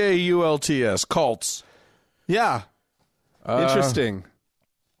 C-A-U-L-T-S. Cults. Yeah. Interesting.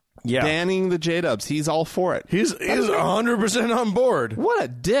 Yeah. Banning the J-Dubs. He's all for it. He's 100% on board. What a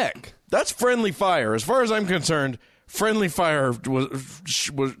dick. That's friendly fire. As far as I'm concerned, friendly fire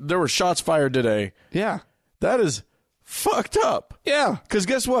was there were shots fired today. Yeah. That is fucked up. Yeah. Because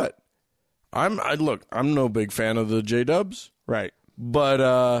guess what? I'm no big fan of the J-Dubs. Right.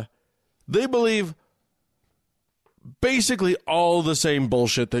 But they believe basically all the same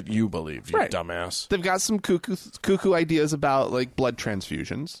bullshit that you believe, you dumbass. They've got some cuckoo ideas about like blood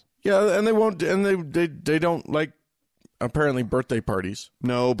transfusions. Yeah, and they won't, and they don't like apparently birthday parties.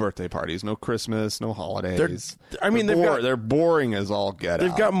 No birthday parties, no Christmas, no holidays. They're boring as all get out.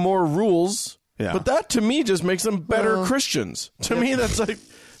 They've got more rules. Yeah. But that to me just makes them better Christians. To me, that's like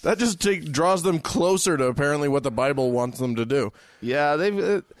that just draws them closer to apparently what the Bible wants them to do. Yeah,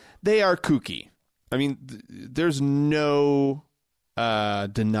 they are kooky. I mean, there's no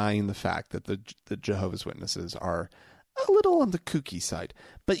denying the fact that the Jehovah's Witnesses are a little on the kooky side.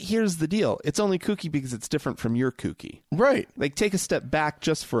 But here's the deal. It's only kooky because it's different from your kooky. Right. Like, take a step back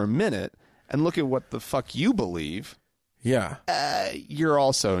just for a minute and look at what the fuck you believe. Yeah. You're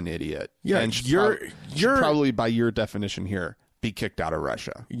also an idiot. Yeah, and you're probably, by your definition here, be kicked out of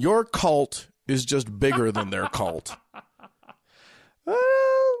Russia. Your cult is just bigger than their cult.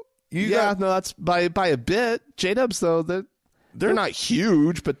 That's by a bit. J-Dubs, though, they're not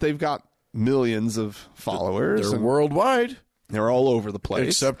huge, but they've got millions of followers. They're worldwide. They're all over the place.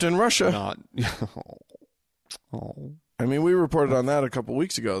 Except in Russia. Not. I mean, we reported on that a couple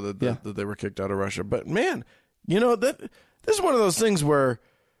weeks ago that they were kicked out of Russia. But, man, you know, this is one of those things where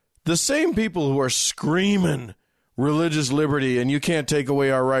the same people who are screaming religious liberty and you can't take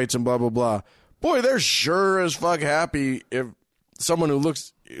away our rights and blah, blah, blah, boy, they're sure as fuck happy if someone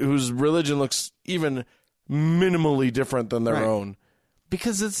whose religion looks even minimally different than their own.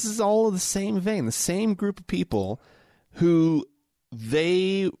 Because this is all of the same vein, the same group of people who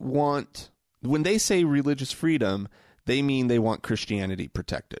they want, when they say religious freedom, they mean they want Christianity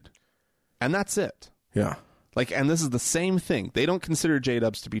protected. And that's it. Yeah. Like, and this is the same thing. They don't consider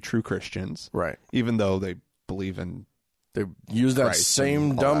J-Dubs to be true Christians. Right. Even though they believe in They use that Christ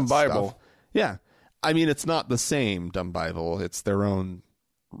same and all dumb that Bible. stuff. Yeah. I mean, it's not the same dumb Bible. It's their own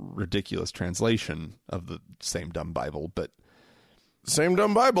ridiculous translation of the same dumb Bible, but Same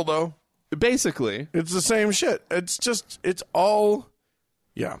dumb Bible, though. basically, It's the same shit. It's all,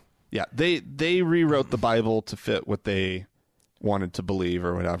 yeah. yeah, they rewrote the Bible to fit what they wanted to believe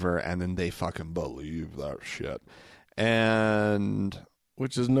or whatever, and then they fucking believe that shit. And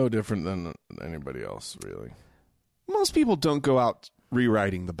Which is no different than anybody else, really. most people don't go out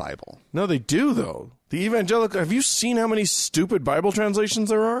rewriting the Bible. No, they do, though. The evangelical, have you seen how many stupid Bible translations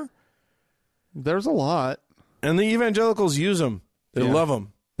there are? There's a lot. And the evangelicals use them. They love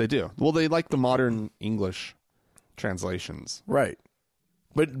them. They do. Well, they like the modern English translations. Right.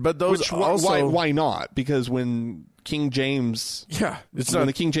 But those Which, also... why not? Because when King James... Yeah, it's when not...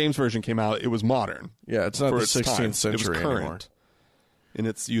 the King James Version came out, it was modern. Yeah, it's not for the its 16th time. century it was current anymore. in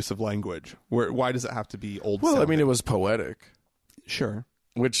its use of language. Why does it have to be old? Well, I sounding? mean, it was poetic, Sure.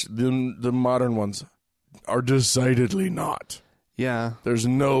 which the modern ones are decidedly not. Yeah. There's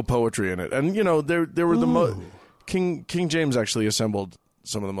no poetry in it. And, you know, there were the King James actually assembled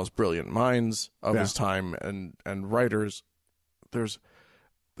some of the most brilliant minds of his time and writers.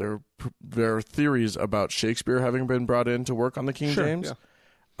 There are theories about Shakespeare having been brought in to work on the King James.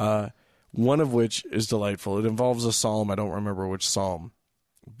 Yeah. One of which is delightful. It involves a psalm. I don't remember which psalm.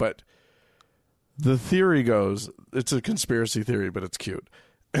 But the theory goes, it's a conspiracy theory, but it's cute.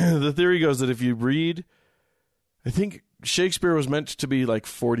 The theory goes that if you read, I think Shakespeare was meant to be like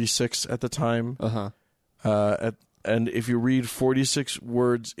 46 at the time. And if you read 46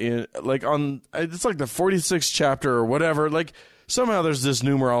 words in, like it's like the 46th chapter or whatever, like somehow there's this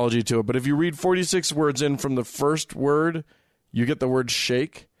numerology to it. But if you read 46 words in from the first word, you get the word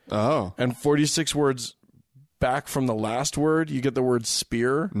shake. Oh. And 46 words back from the last word, you get the word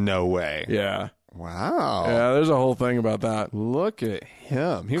spear. No way. Yeah. Wow. Yeah, there's a whole thing about that. Look at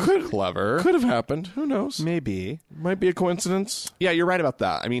him. He was clever. Could have happened. Who knows? Maybe. Might be a coincidence. Yeah, you're right about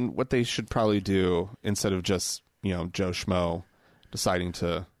that. I mean, what they should probably do instead of just, Joe Schmo deciding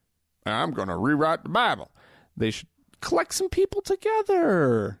to, I'm going to rewrite the Bible, they should collect some people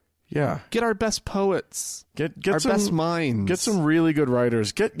together. Yeah. Get our best poets. Get our some best minds. Get some really good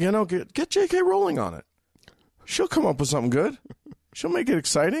writers. Get J.K. Rowling on it. She'll come up with something good. She'll make it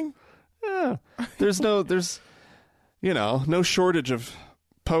exciting. Yeah. There's no shortage of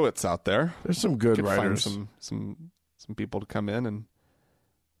poets out there. There's some good Could writers. Find some people to come in and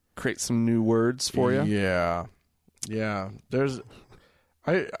create some new words for you. Yeah. Yeah. There's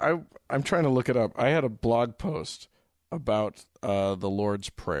I'm trying to look it up. I had a blog post about the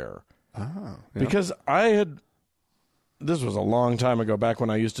Lord's Prayer. Oh, yeah. Because this was a long time ago, back when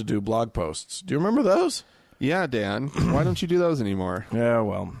I used to do blog posts. Do you remember those? Yeah, Dan. Why don't you do those anymore? Yeah,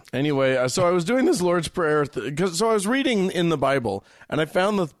 well. Anyway, so I was doing this Lord's Prayer. So I was reading in the Bible, and I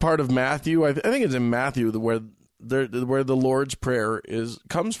found the part of Matthew. I think it's in Matthew where the Lord's Prayer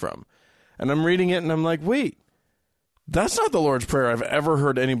comes from. And I'm reading it, and I'm like, wait, that's not the Lord's Prayer I've ever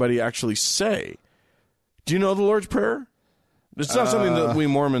heard anybody actually say. Do you know the Lord's Prayer? It's not something that we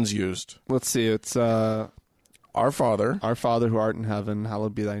Mormons used. Let's see. It's Our Father. Our Father who art in heaven,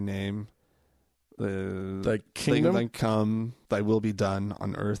 hallowed be thy name. Thy kingdom thy come, thy will be done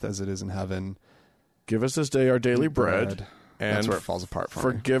on earth as it is in heaven. Give us this day our daily bread. And that's where it falls apart for me.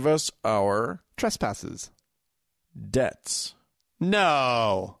 Forgive us our Trespasses. debts.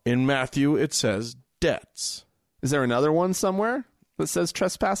 No. In Matthew, it says debts. Is there another one somewhere that says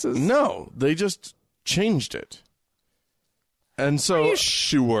trespasses? No, they just changed it. And so, Are you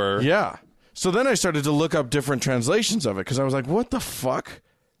sure? yeah. So then I started to look up different translations of it because I was like, what the fuck?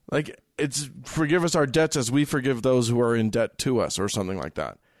 Like, it's forgive us our debts as we forgive those who are in debt to us, or something like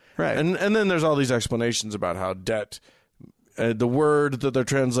that. Right. And then there's all these explanations about how debt, the word that they're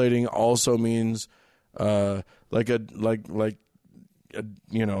translating also means a debt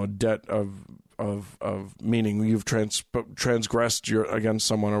of meaning you've transgressed against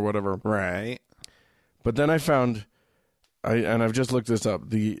someone or whatever. Right. But then I found, I've just looked this up.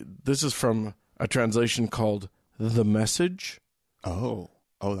 This is from a translation called The Message. Oh,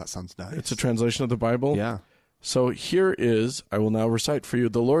 that sounds nice. It's a translation of the Bible. Yeah. So here is, I will now recite for you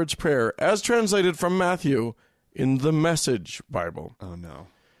the Lord's Prayer as translated from Matthew in the Message Bible. Oh, no.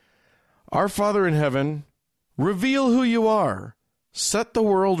 Our Father in heaven, reveal who you are. Set the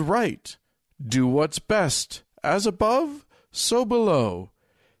world right. Do what's best. As above, so below.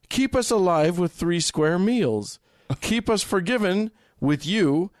 Keep us alive with 3 square meals. Keep us forgiven with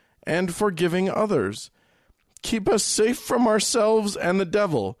you and forgiving others. Keep us safe from ourselves and the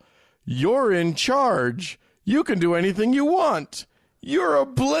devil. You're in charge. You can do anything you want. You're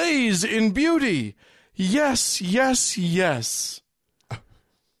ablaze in beauty. Yes, yes, yes.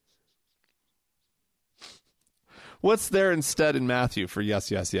 What's there instead in Matthew for yes,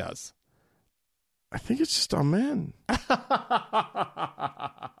 yes, yes? I think it's just amen.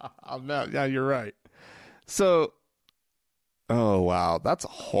 Amen. Yeah, you're right. So, oh, wow. That's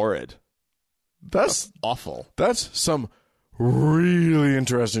horrid. That's Awful. That's some really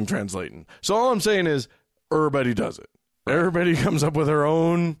interesting translating. So all I'm saying is everybody does it. Everybody comes up with their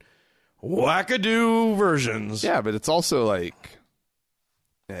own wackadoo versions. Yeah, but it's also like...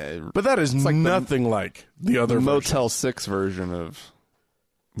 But that is like nothing like the other version. Motel 6 version of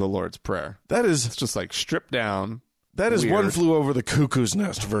the Lord's Prayer. That is It's just like stripped down. One weird. flew over the cuckoo's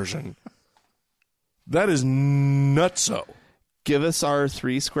nest version. That is nutso. Give us our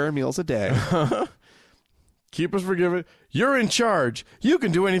 3 square meals a day. Keep us forgiven. You're in charge. You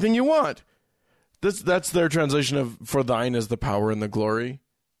can do anything you want. That's their translation of "For thine is the power and the glory."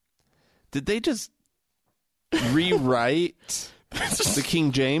 Did they just rewrite the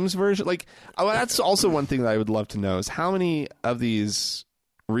King James version? Like, that's also one thing that I would love to know is how many of these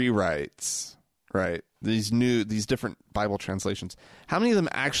rewrites, right? These different Bible translations, how many of them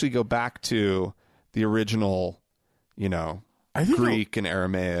actually go back to the original, I think Greek and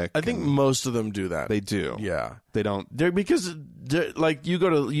Aramaic? I think most of them do that. they do. Yeah. They don't. Because like you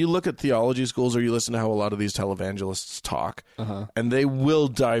look at theology schools or you listen to how a lot of these televangelists talk, and they will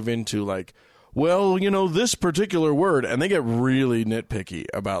dive into like, well, this particular word, and they get really nitpicky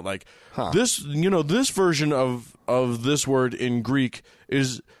about like this, this version of this word in Greek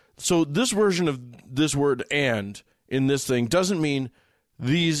is so this version of this word and in this thing doesn't mean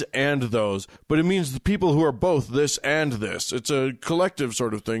these and those, but it means the people who are both this and this. It's a collective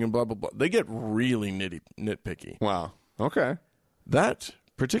sort of thing, and blah, blah, blah. They get really nitpicky. Wow. Okay. That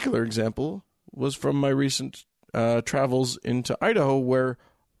particular example was from my recent travels into Idaho, where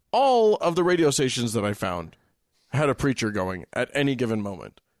all of the radio stations that I found had a preacher going at any given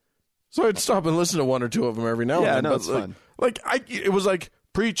moment. So I'd stop and listen to one or two of them every now and then. Yeah, no, but it's fun. It was like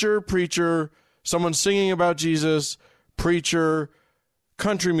preacher, someone singing about Jesus, preacher,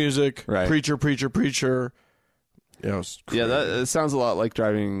 country music, Right. preacher. You know, it's Yeah, crazy. it sounds a lot like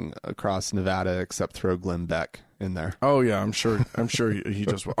driving across Nevada, except throw Glenn Beck in there. Oh yeah, I'm sure he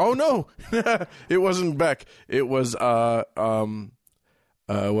just. Oh no, it wasn't Beck. It was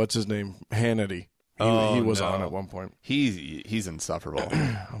what's his name? Hannity. He was on at one point. He's insufferable.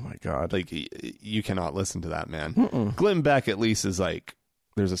 Oh my god! Like you cannot listen to that man. Glenn Beck at least is like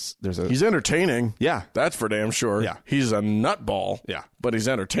there's a He's entertaining. yeah. That's for damn sure. Yeah. He's a nutball. Yeah. But he's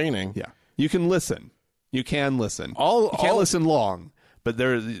entertaining. Yeah, you can listen. You can listen. All- you can't all- listen long, but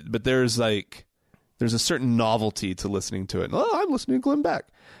there's a certain novelty to listening to it. Oh, I'm listening to Glenn Beck.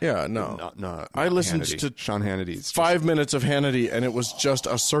 Yeah, no. No, I listened Hannity. to Sean Hannity's. 5 minutes of Hannity, and it was just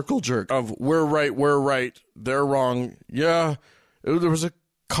a circle jerk of we're right, they're wrong. Yeah. There was a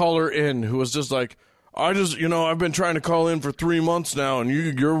caller in who was just like, I've been trying to call in for 3 months now, and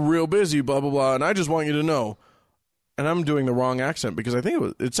you're real busy, blah, blah, blah, and I just want you to know. And I'm doing the wrong accent because I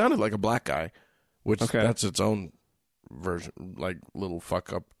think it sounded like a black guy, which that's its own version, like little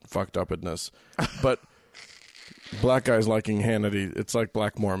fucked upness. But black guys liking Hannity, it's like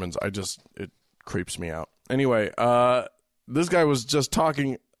black Mormons. It creeps me out. Anyway, this guy was just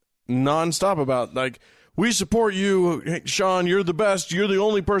talking nonstop about like, we support you, hey, Sean, you're the best. You're the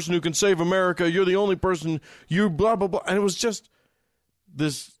only person who can save America. You're the only person, you blah, blah, blah. And it was just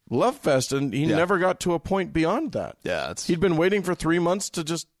this love fest, and he never got to a point beyond that. Yeah, He'd been waiting for 3 months to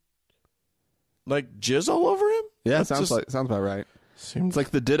just like jizz all over him. yeah. That's Sounds about right. seems It's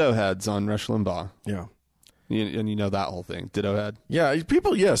like the Ditto heads on Rush Limbaugh. yeah. And you know that whole thing, Ditto head. Yeah,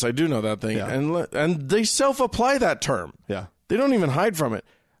 people, yes, I do know that thing. Yeah. And they self-apply that term. Yeah. They don't even hide from it.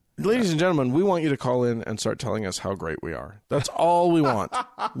 Ladies and gentlemen, we want you to call in and start telling us how great we are. That's all we want.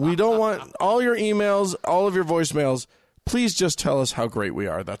 We don't want all your emails, all of your voicemails. Please just tell us how great we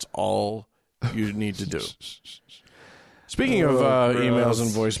are. That's all you need to do. Speaking of emails and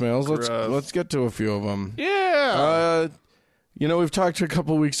voicemails, let's get to a few of them. Yeah. We've talked a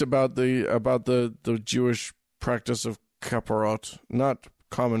couple weeks about the Jewish practice of kaparot, not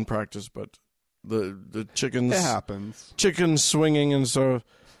common practice, but the chickens. It happens. Chickens swinging, and so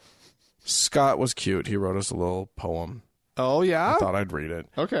Scott was cute. He wrote us a little poem. Oh yeah. I thought I'd read it.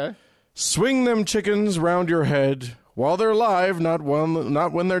 Okay. Swing them chickens round your head while they're live, not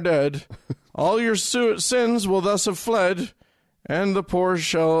when they're dead. All your sins will thus have fled, and the poor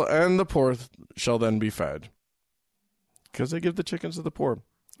shall then be fed. Because they give the chickens to the poor.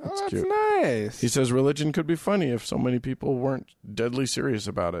 That's cute. Nice. He says religion could be funny if so many people weren't deadly serious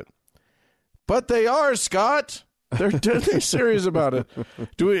about it. But they are, Scott. They're deadly serious about it.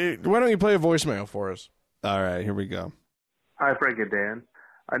 Why don't you play a voicemail for us? All right, here we go. Hi, Frank and Dan.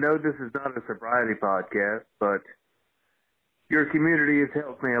 I know this is not a sobriety podcast, but your community has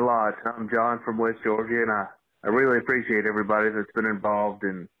helped me a lot. I'm John from West Georgia, and I really appreciate everybody that's been involved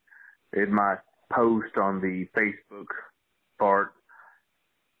in my post on the Facebook part.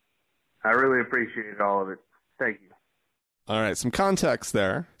 I really appreciate all of it. Thank you. All right, some context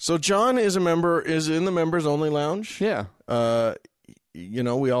there. So John is in the members only lounge. Yeah.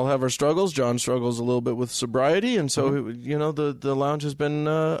 We all have our struggles. John struggles a little bit with sobriety, and so the lounge has been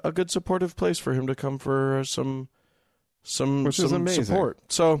a good supportive place for him to come for some Which is amazing. support.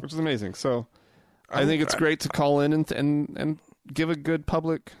 So Which is amazing. So I think it's great to call in and give a good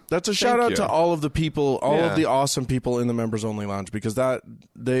public. that's a shout out to all of the people, all Yeah. of the awesome people in the members only lounge, because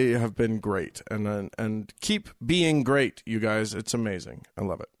they have been great, and keep being great, you guys. It's amazing. I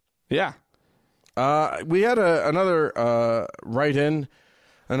love it. Yeah. We had another write-in.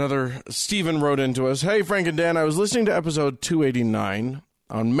 Another Stephen wrote into us. Hey, Frank and Dan, I was listening to episode 289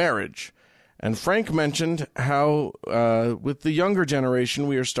 on marriage, and Frank mentioned how with the younger generation,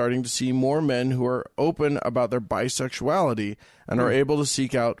 we are starting to see more men who are open about their bisexuality and are able to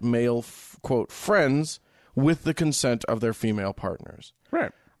seek out male, quote, friends with the consent of their female partners.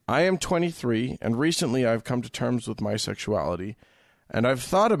 Right. I am 23, and recently I've come to terms with my sexuality, and I've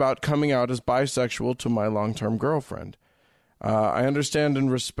thought about coming out as bisexual to my long-term girlfriend. I understand and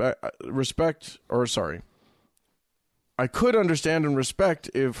I could understand and respect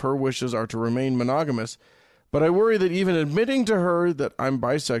if her wishes are to remain monogamous, But I worry that even admitting to her that I'm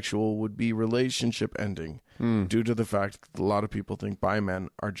bisexual would be relationship ending due to the fact that a lot of people think bi men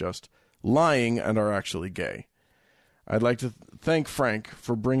are just lying and are actually gay. I'd like to thank Frank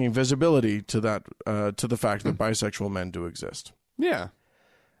for bringing visibility to that to the fact that bisexual men do exist. Yeah.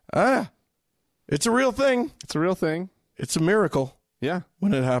 It's a real thing. It's a real thing. It's a miracle Yeah.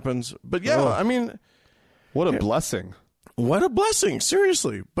 when it happens. But yeah, I mean, What a blessing. what a blessing,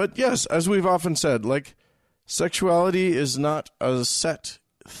 seriously. But yes, as we've often said, like, sexuality is not a set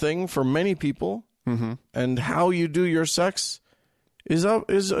thing for many people, and how you do your sex is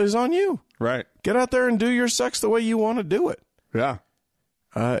on you. Right. Get out there and do your sex the way you want to do it. Yeah.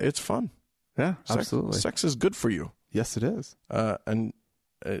 It's fun. Yeah, Sex, absolutely. Sex is good for you, Yes, it is. and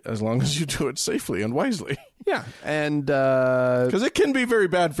as long as you do it safely and wisely, Yeah. And because it can be very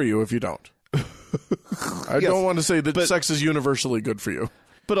bad for you if you don't. I don't want to say that sex is universally good for you.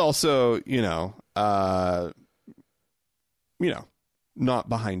 but also, not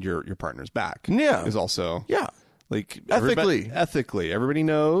behind your partner's back. Yeah. Is also Yeah. like Ethically. ethically. Everybody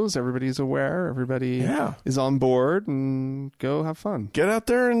knows, everybody's aware, everybody is on board, and go have fun. Get out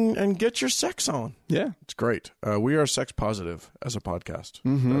there and get your sex on. Yeah. It's great. We are sex positive as a podcast.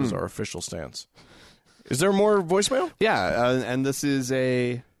 That is our official stance. Is there more voicemail? Yeah, and this is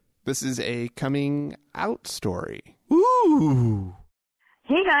a coming out story. Ooh.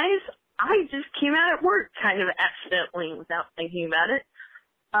 Hey guys, I just came out at work kind of accidentally without thinking about it.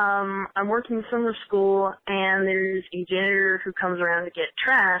 I'm working summer school and there's a janitor who comes around to get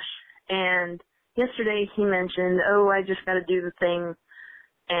trash, and yesterday he mentioned, oh, I just gotta do the thing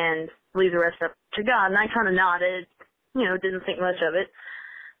and leave the rest up to God, and I kind of nodded, didn't think much of it.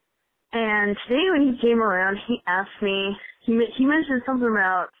 And today when he came around, he asked me, he mentioned something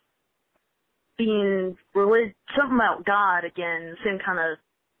about being religious, something about God again, same kind of,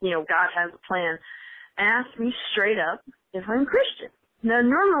 God has a plan, and asked me straight up if I'm Christian. Now,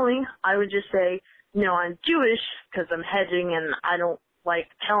 normally, I would just say, no, I'm Jewish, because I'm hedging and I don't like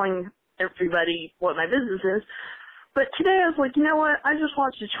telling everybody what my business is. But today I was like, you know what, I just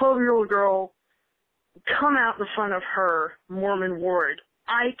watched a 12-year-old girl come out in front of her Mormon ward.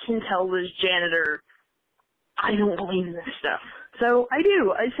 I can tell this janitor I don't believe in this stuff. So I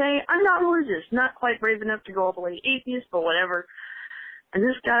do. I say, I'm not religious, not quite brave enough to go all the way atheist, but whatever. And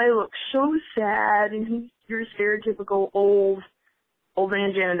this guy looks so sad, and he's your stereotypical old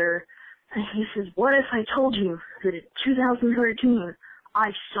man janitor. And he says, what if I told you that in 2013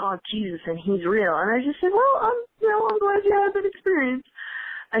 I saw Jesus and he's real? And I just said, well, I'm glad you had that experience.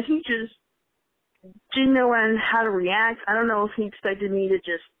 And he just didn't know how to react. I don't know if he expected me to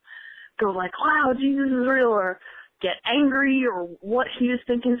just go like, wow, Jesus is real, or get angry, or what he was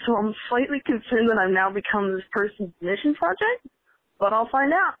thinking. So I'm slightly concerned that I've now become this person's mission project. But I'll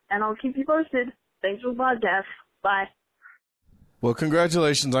find out, and I'll keep you posted. Thanks for the podcast. Bye. Well,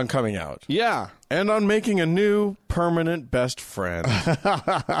 congratulations on coming out. Yeah. And on making a new permanent best friend.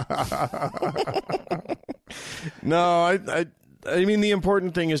 No, I mean, the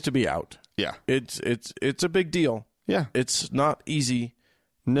important thing is to be out. Yeah. It's a big deal. Yeah. It's not easy.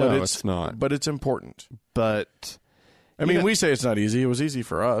 No, but it's not. But it's important. But I mean, we say it's not easy. It was easy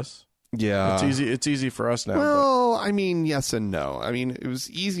for us. yeah. It's easy for us now. Well, I mean, yes and no. I mean, it was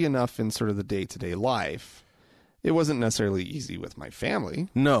easy enough in sort of the day-to-day life. It wasn't necessarily easy with my family.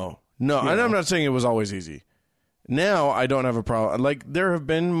 No. And I'm not saying it was always easy. Now I don't have a problem. Like, there have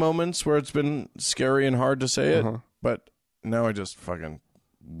been moments where it's been scary and hard to say it, but now I just fucking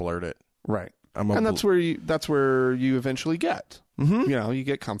blurt it. Right. And that's where you eventually get. Mm-hmm. You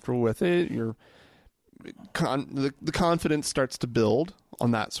get comfortable with it. The confidence starts to build on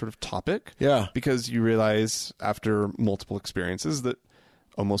that sort of topic. Yeah. Because you realize after multiple experiences that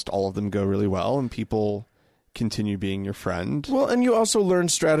almost all of them go really well, and people continue being your friend. Well, and you also learn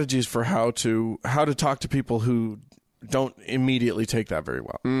strategies for how to talk to people who don't immediately take that very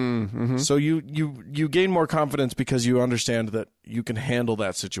well. Mm-hmm. So you gain more confidence because you understand that you can handle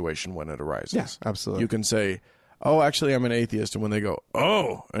that situation when it arises. Yeah, absolutely. You can say, oh, actually, I'm an atheist. And when they go,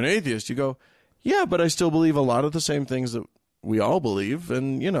 oh, an atheist, you go, yeah, but I still believe a lot of the same things that we all believe.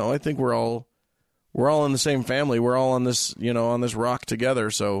 And, I think we're all in the same family. We're all on this, on this rock together.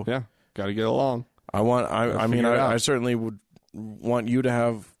 So yeah, got to get along. I certainly would want you to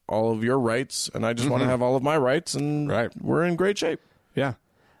have all of your rights, and I just want to have all of my rights, and we're in great shape. Yeah.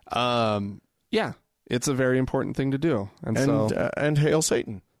 Yeah, it's a very important thing to do. And hail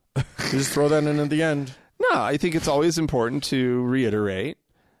Satan. Just throw that in at the end. No, I think it's always important to reiterate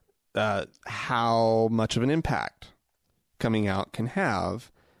how much of an impact coming out can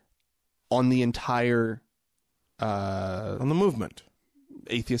have on the entire on the movement.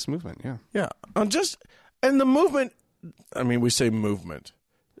 Atheist movement. Yeah. On just And the movement, I mean, we say movement.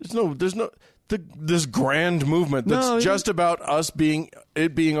 There's no this grand movement that's just about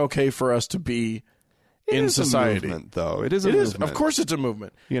it being okay for us to be in society. A movement, though. It is a movement. Of course it's a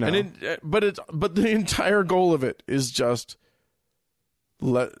movement. You know. And but the entire goal of it is just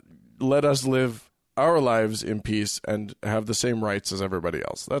let us live our lives in peace and have the same rights as everybody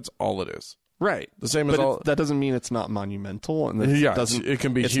else. That's all it is. Right. The same as all. That doesn't mean it's not monumental, and it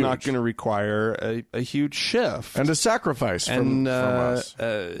can be. It's huge. not going to require a huge shift and a sacrifice from us,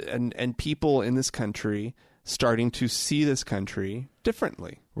 and people in this country starting to see this country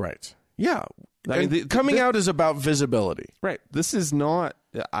differently. Right. Yeah. I mean, coming out is about visibility. Right. This is not.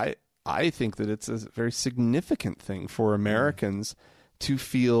 I think that it's a very significant thing for Americans to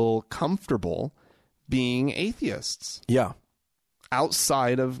feel comfortable being atheists. Yeah.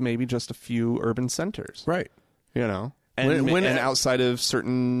 Outside of maybe just a few urban centers. Right. You know, and outside of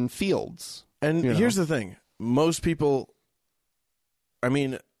certain fields. And here's the thing. Most people, I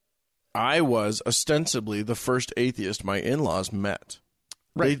mean, I was ostensibly the first atheist my in-laws met.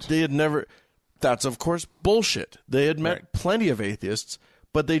 Right. They had never, that's of course bullshit. They had met plenty of atheists,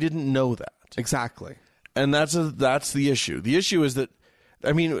 but they didn't know that. Exactly. And that's the issue. The issue is that,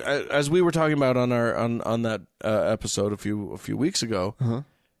 I mean, as we were talking about on our on that episode a few weeks ago,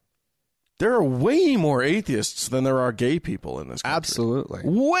 there are way more atheists than there are gay people in this country. Absolutely,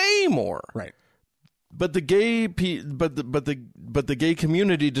 way more. Right. But the gay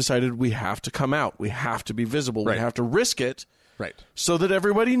community decided we have to come out, we have to be visible, we have to risk it, right, so that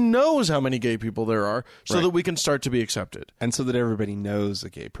everybody knows how many gay people there are, so that we can start to be accepted, and so that everybody knows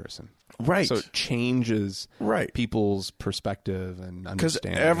a gay person. Right. So it changes people's perspective and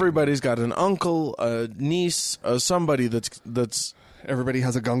understanding. Because everybody's got an uncle, a niece, somebody that's everybody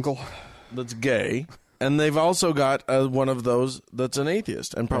has a gungle that's gay, and they've also got one of those that's an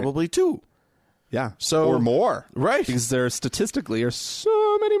atheist, and probably two. Yeah. So or more. Right. Because there statistically are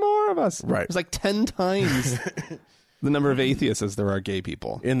so many more of us. Right. There's like 10 times the number of atheists as there are gay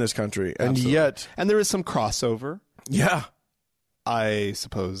people in this country. Absolutely. And yet, and there is some crossover. Yeah. I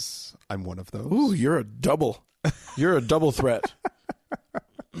suppose I'm one of those. Ooh, you're a double threat.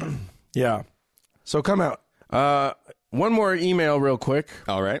 Yeah. So come out. One more email real quick.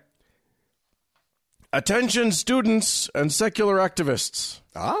 All right. Attention students and secular activists.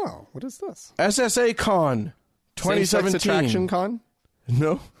 Oh, what is this? SSA Con 2017. Same-sex attraction con?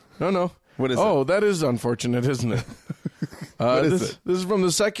 No. What is it? Oh, that is unfortunate, isn't it? What is it? This is from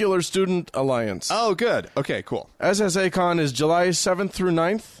the Secular Student Alliance. Oh, good. Okay, cool. SSA Con is July 7th through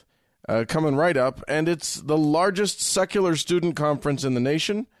 9th, coming right up, and it's the largest secular student conference in the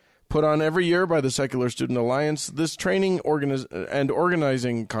nation, put on every year by the Secular Student Alliance. This training and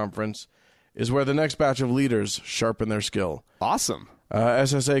organizing conference is where the next batch of leaders sharpen their skill. Awesome.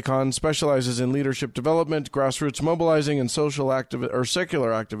 SSA Con specializes in leadership development, grassroots mobilizing, and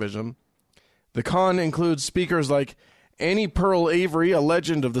secular activism. The con includes speakers like Annie Pearl Avery, a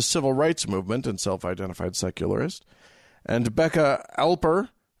legend of the civil rights movement and self-identified secularist, and Becca Alper,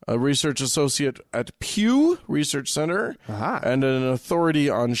 a research associate at Pew Research Center, and an authority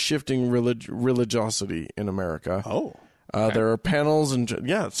on shifting religiosity in America. Oh. Okay. There are panels and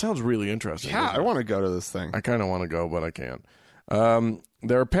it sounds really interesting. Yeah, I want to go to this thing. I kind of want to go, but I can't.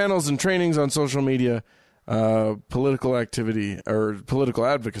 There are panels and trainings on social media, political activity or political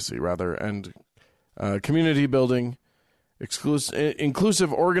advocacy rather, and community building,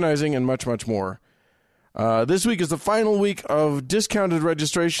 inclusive organizing, and much, much more. This week is the final week of discounted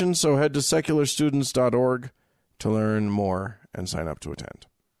registration, so head to secularstudents.org to learn more and sign up to attend.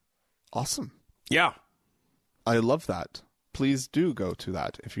 Awesome. Yeah. I love that. Please do go to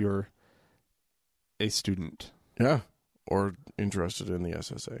that if you're a student. Yeah. Or interested in the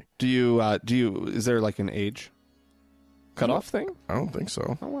SSA. Is there like an age cutoff thing? I don't think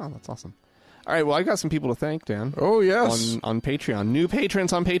so. Oh, wow. That's awesome. All right. Well, I got some people to thank, Dan. Oh, yes. On Patreon. New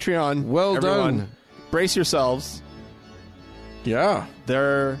patrons on Patreon. Well Everyone, done. Brace yourselves. Yeah.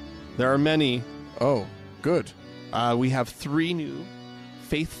 There are many. Oh, good. We have 3 new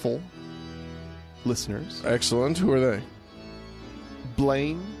faithful listeners. Excellent. Who are they?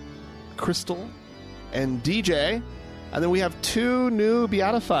 Blaine, Crystal, and DJ. And then we have 2 new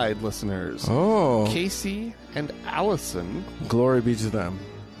beatified listeners. Oh. Casey and Allison. Glory be to them.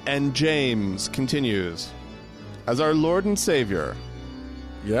 And James continues as our Lord and Savior.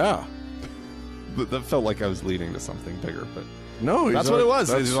 Yeah. That felt like I was leading to something bigger, but no, that's what it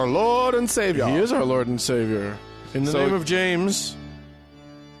was. He's our Lord and Savior. He is our Lord and Savior. In the name of James,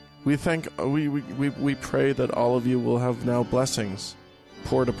 we pray that all of you will have now blessings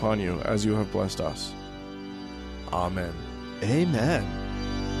poured upon you as you have blessed us. Amen. Amen.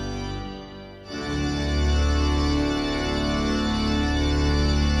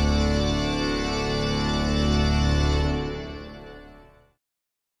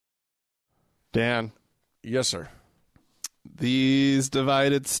 Dan, Yes, sir. these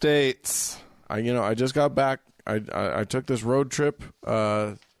divided states. I just got back. I took this road trip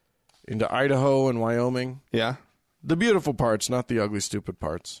into Idaho and Wyoming. Yeah. The beautiful parts, not the ugly, stupid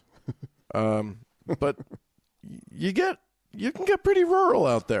parts. But you can get pretty rural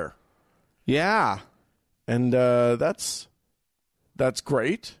out there, Yeah. and that's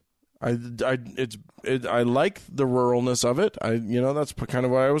great. I like the ruralness of it. That's kind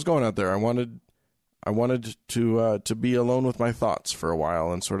of why I was going out there. I wanted to be alone with my thoughts for a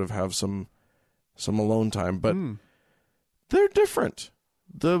while and sort of have some alone time. But they're different.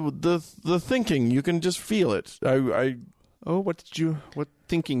 The thinking, you can just feel it. What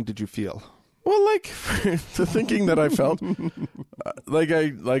thinking did you feel? Well, like the thinking that I felt, like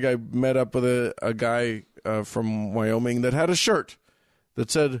I met up with a guy from Wyoming that had a shirt that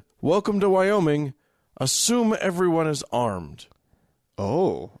said, "Welcome to Wyoming. Assume everyone is armed."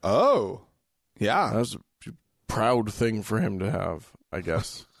 Oh, yeah. That was a proud thing for him to have, I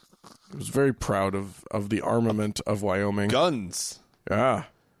guess. He was very proud of the armament of Wyoming. Guns. Yeah,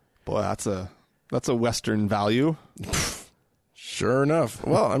 Boy, that's a Western value. sure enough.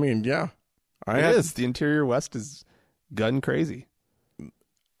 Well, I mean, yeah, It is. The interior West is gun crazy.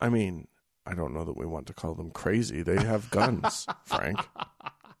 I mean, I don't know that we want to call them crazy. They have guns, Frank.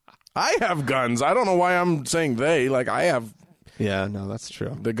 I have guns. I don't know why I'm saying they. Like, I have Yeah, no, that's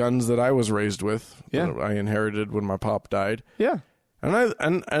true. the guns that I was raised with. Yeah. That I inherited when my pop died. Yeah.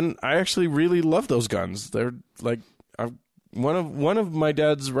 And I actually really love those guns. They're like one of my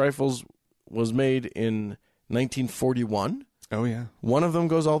dad's rifles was made in 1941. Oh, yeah. One of them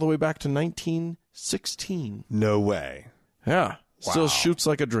goes all the way back to 1916. No way. Yeah, still Wow. shoots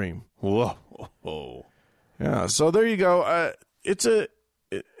like a dream. Whoa. Oh. Yeah, so there you go. It's a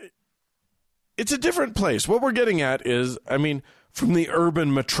different place. What we're getting at is, I mean, from the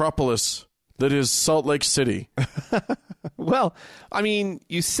urban metropolis that is Salt Lake City. Well, I mean,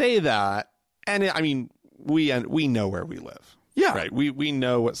 you say that, and I mean, we know where we live. Yeah. Right. We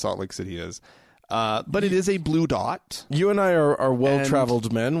know what Salt Lake City is. But it is a blue dot. You and I are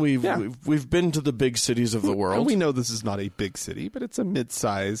well-traveled men. Yeah. We've been to the big cities of the And world. we know this is not a big city, but it's a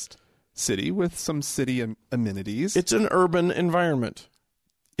mid-sized city with some city amenities. It's an urban environment.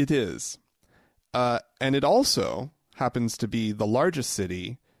 It is. And it also happens to be the largest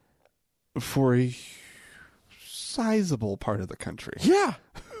city for a sizable part of the country. Yeah.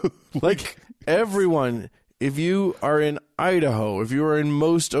 Like everyone, if you are in Idaho, if you are in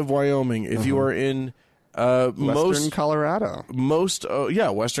most of Wyoming, if you are in Western Colorado.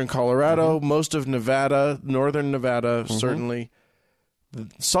 Western Colorado, most of Nevada, northern Nevada, certainly.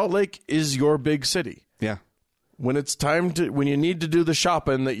 Salt Lake is your big city. Yeah. When it's time when you need to do the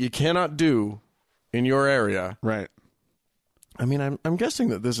shopping that you cannot do in your area. Right. I mean, I'm guessing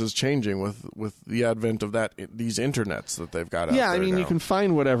that this is changing with the advent of these internets that they've got out Yeah, there I mean, now. you can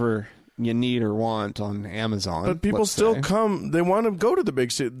find whatever you need or want on Amazon. But people let's still say. come. They want to go to the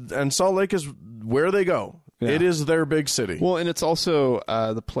big city, and Salt Lake is where they go. Yeah. It is their big city. Well, and it's also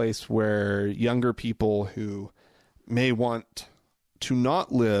the place where younger people who may want to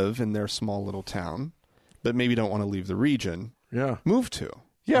not live in their small little town, but maybe don't want to leave the region, yeah, move to.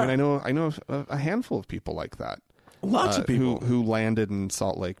 Yeah. I mean, I know a handful of people like that. lots of people. who landed in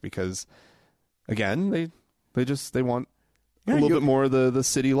Salt Lake because, again, they want Yeah, a little you- bit more of the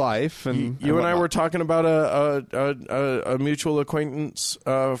city life. And You and I whatnot. were talking about a mutual acquaintance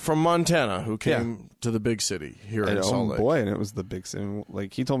from Montana who came to the big city here in And, Salt oh Lake. boy, and it was the big city.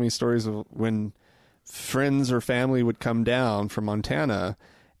 Like, he told me stories of when friends or family would come down from Montana,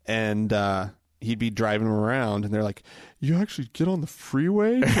 and he'd be driving them around, and they're like, "You actually get on the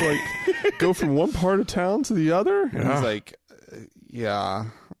freeway to like go from one part of town to the other?" And Yeah. he's like, "Yeah,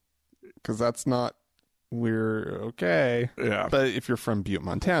 because that's not we're okay." Yeah. But if you're from Butte,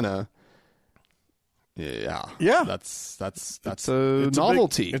 Montana, yeah, that's a It's a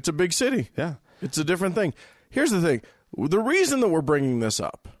novelty. it's a big city. Yeah. It's a different thing. Here's the thing. The reason that we're bringing this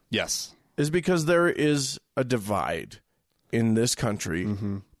up Yes. is because there is a divide in this country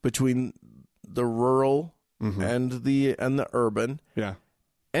between the rural and the urban, Yeah.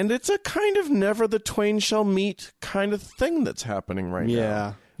 and it's a kind of never the twain shall meet kind of thing that's happening right Yeah.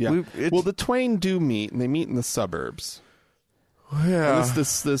 now. Yeah. It's- Well, the twain do meet, and they meet in the suburbs. Yeah. And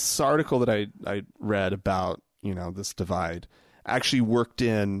this article that I read about, this divide actually worked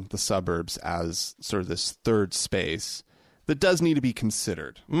in the suburbs as sort of this third space that does need to be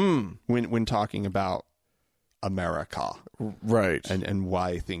considered when talking about America Right. and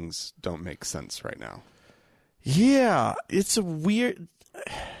why things don't make sense right now. Yeah, it's a weird.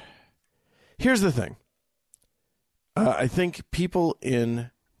 Here's the thing. I think people in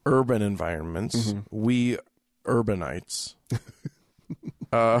urban environments, we urbanites.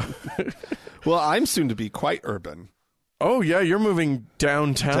 Well, I'm soon to be quite urban. Oh, yeah, you're moving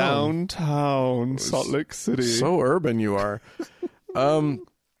downtown. Downtown Salt Lake City. So urban you are. I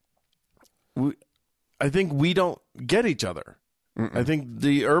think we don't get each other. I think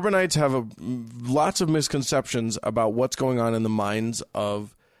the urbanites have lots of misconceptions about what's going on in the minds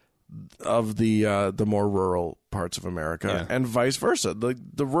of the more rural parts of America, and vice versa.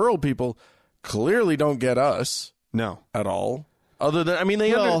 The rural people clearly don't get us No. at all. Other than, I mean,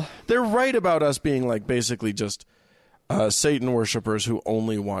 they're right about us being like basically just Satan worshipers who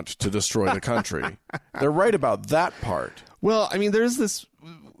only want to destroy the country. They're right about that part. Well, I mean, there's this.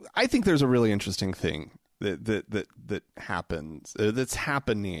 I think there's a really interesting thing that happens. That's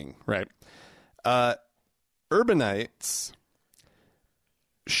happening, right? Urbanites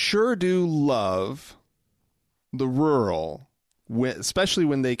sure do love the rural, especially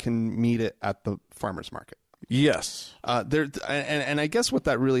when they can meet it at the farmer's market. Yes. And I guess what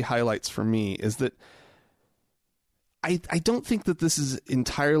that really highlights for me is that I don't think that this is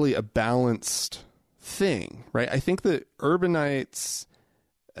entirely a balanced thing, right? I think that urbanites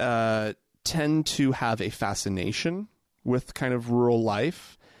tend to have a fascination with kind of rural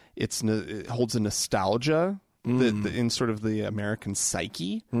life. It holds a nostalgia in sort of the American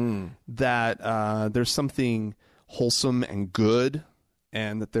psyche that there's something wholesome and good,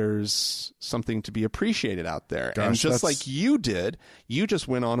 and that there's something to be appreciated out there. Gosh, and just like you did, you just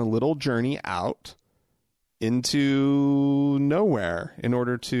went on a little journey out into nowhere in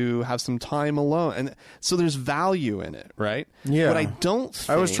order to have some time alone. And so there's value in it, right? Yeah. But I don't think...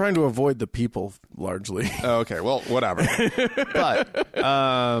 I was trying to avoid the people largely. Oh, okay, well, whatever. But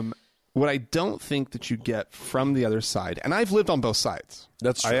what I don't think that you get from the other side, and I've lived on both sides.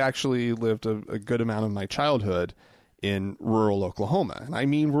 That's true. I actually lived a good amount of my childhood in rural Oklahoma. And I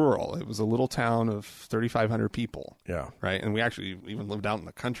mean rural. It was a little town of 3,500 people. Yeah. Right? And we actually even lived out in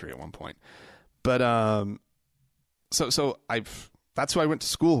the country at one point. But so that's who I went to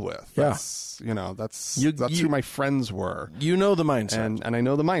school with. That's, that's who my friends were. You know the mindset. And I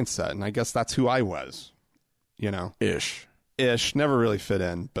know the mindset, and I guess that's who I was. Ish. Never really fit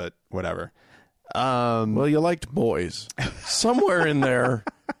in, but whatever. Well, you liked boys. Somewhere in there,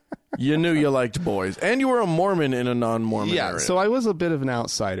 you knew you liked boys. And you were a Mormon in a non-Mormon area. So I was a bit of an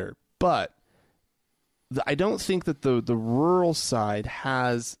outsider. But I don't think that the rural side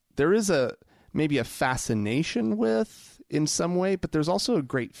there is maybe a fascination with in some way, but there's also a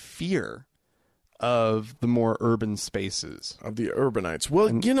great fear of the more urban spaces. Of the urbanites. Well,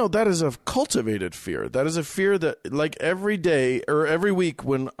 that is a cultivated fear. That is a fear that, like, every day or every week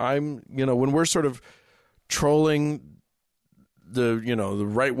when when we're sort of trolling the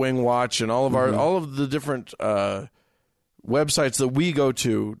Right Wing Watch and all of the different websites that we go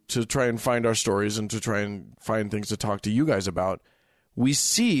to try and find our stories and to try and find things to talk to you guys about, we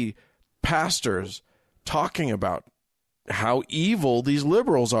see pastors talking about how evil these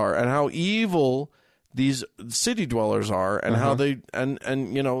liberals are and how evil these city dwellers are and how they and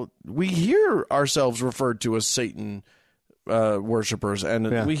we hear ourselves referred to as Satan worshipers,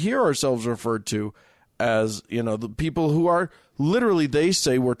 and we hear ourselves referred to as the people who are literally, they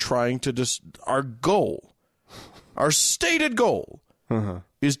say, we're trying to our stated goal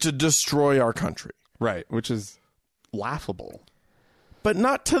is to destroy our country, right? Which is laughable, but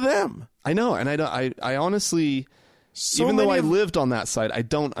not to them. I know, and I honestly, even though I lived on that side, I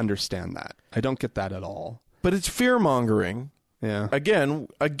don't understand that. I don't get that at all. But it's fear-mongering. Yeah.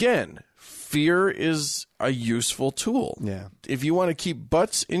 Again, fear is a useful tool. Yeah. If you want to keep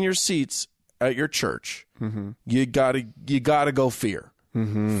butts in your seats at your church, you gotta go fear.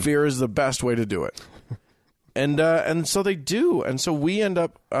 Fear is the best way to do it. And so they do. And so we end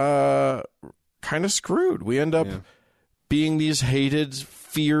up kind of screwed. We end up being these hated,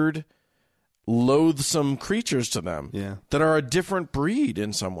 feared, loathsome creatures to them that are a different breed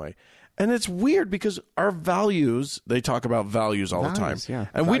in some way. And it's weird because our values, they talk about values all the time. Yeah.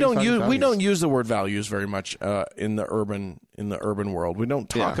 And we don't use the word values very much in the urban world. We don't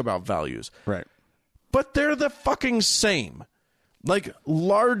talk about values. Right. But they're the fucking same. Like,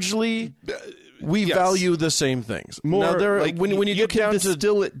 largely we value the same things. More now, like when you get down to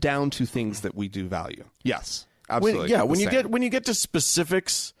distill it down to things that we do value. Yes. Absolutely. When you get to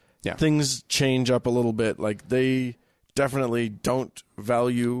specifics, things change up a little bit. Like, they definitely don't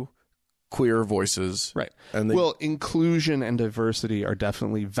value queer voices. Right. And inclusion and diversity are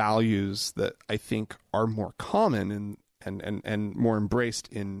definitely values that I think are more common and more embraced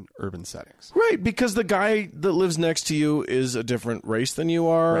in urban settings. Right, because the guy that lives next to you is a different race than you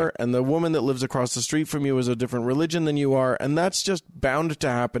are, Right. and the woman that lives across the street from you is a different religion than you are, and that's just bound to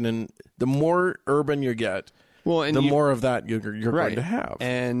happen. And the more urban you get, Well, and the more of that you're going to have.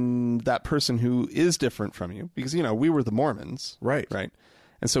 And that person who is different from you, because, we were the Mormons. Right. Right.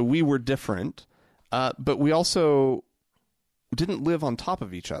 And so we were different, but we also didn't live on top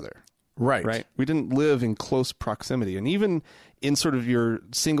of each other. Right. Right. We didn't live in close proximity. And even in sort of your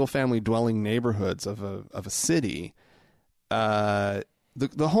single family dwelling neighborhoods of a city, the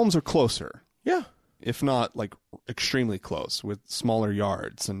homes are closer. Yeah. If not like extremely close, with smaller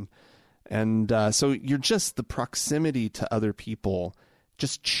yards. And so you're just, the proximity to other people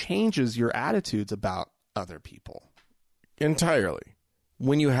just changes your attitudes about other people. Entirely.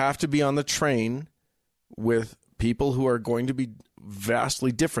 When you have to be on the train with people who are going to be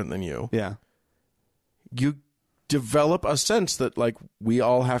vastly different than you, Yeah. you develop a sense that, like, we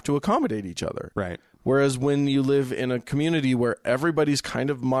all have to accommodate each other. Right. Whereas when you live in a community where everybody's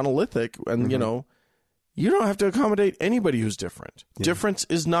kind of monolithic and, you don't have to accommodate anybody who's different. Yeah. Difference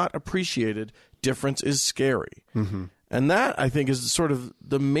is not appreciated. Difference is scary. Mm-hmm. And that, I think, is sort of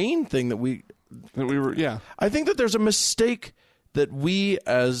the main thing that we were. Yeah. I think that there's a mistake that we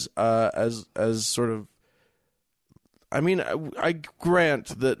as sort of. I mean, I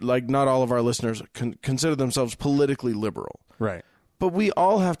grant that, like, not all of our listeners consider themselves politically liberal. Right. But we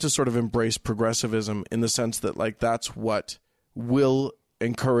all have to sort of embrace progressivism in the sense that, like, that's what will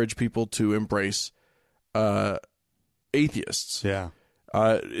encourage people to embrace atheists. Yeah.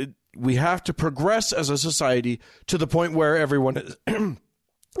 We have to progress as a society to the point where everyone's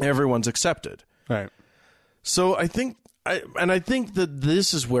accepted. Right. So I think that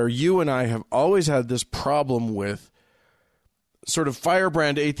this is where you and I have always had this problem with sort of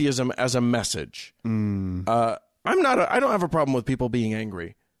firebrand atheism as a message. I don't have a problem with people being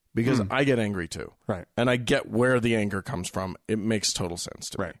angry, because I get angry too. Right. And I get where the anger comes from. It makes total sense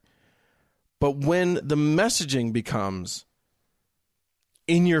to me. Right. But when the messaging becomes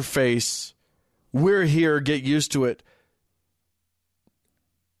in your face, we're here, get used to it.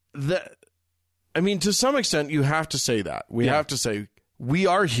 To some extent, you have to say that. We have to say, we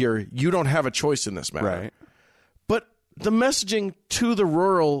are here. You don't have a choice in this matter. Right. But the messaging to the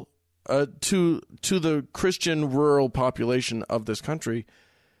rural, to the Christian rural population of this country,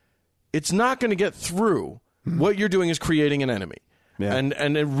 it's not going to get through. What you're doing is creating an enemy. Yeah.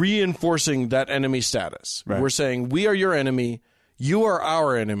 And reinforcing that enemy status. Right. We're saying, we are your enemy, you are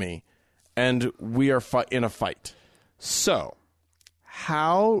our enemy, and we are in a fight. So,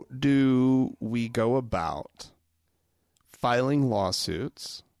 how do we go about filing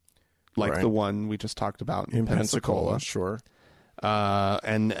lawsuits like the one we just talked about in Pensacola? Sure.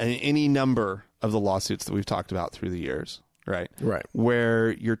 And any number of the lawsuits that we've talked about through the years, right? Right.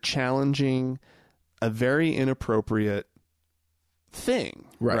 Where you're challenging a very inappropriate thing,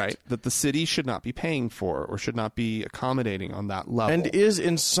 right? That the city should not be paying for or should not be accommodating on that level. And is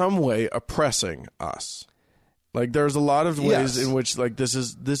in some way oppressing us. Like, there's a lot of ways in which, like, this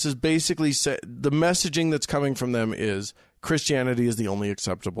is basically the messaging that's coming from them is Christianity is the only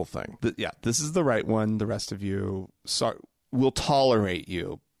acceptable thing. This is the right one. The rest of you will tolerate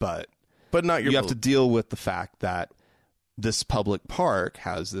you, but not your. You have to deal with the fact that this public park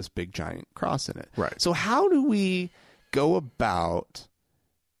has this big giant cross in it. Right. So how do we go about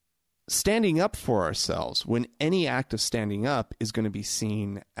standing up for ourselves when any act of standing up is going to be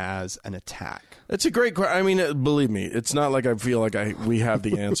seen as an attack? It's a great question. I mean, believe me, it's not like I feel like we have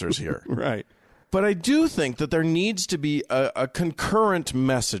the answers here. Right. But I do think that there needs to be a concurrent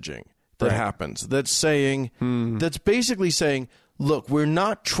messaging that happens that's saying, that's basically saying, look, we're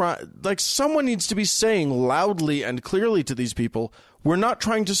not trying, like, someone needs to be saying loudly and clearly to these people, we're not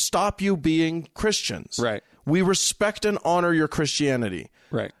trying to stop you being Christians. Right. We respect and honor your Christianity.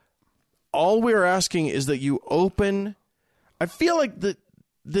 Right. All we're asking is that you open. I feel like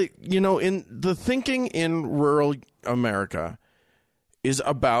in the thinking in rural America is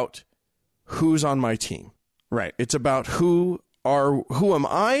about who's on my team. Right. It's about who am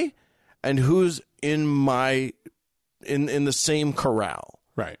I and who's in the same corral.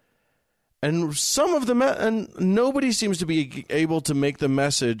 Right. And some of them, and nobody seems to be able to make the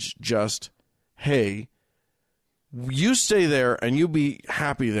message just, hey, you stay there and you be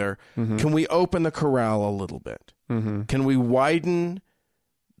happy there. Mm-hmm. Can we open the corral a little bit? Mm-hmm. Can we widen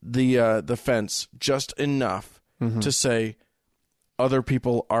the fence just enough to say other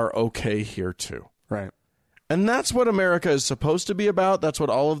people are okay here too? Right. And that's what America is supposed to be about. That's what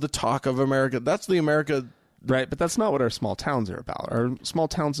all of the talk of America, that's the America. Right. But that's not what our small towns are about. Our small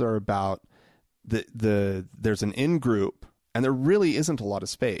towns are about there's an in group, and there really isn't a lot of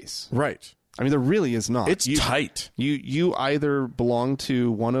space. Right. I mean, there really is not. It's tight. You either belong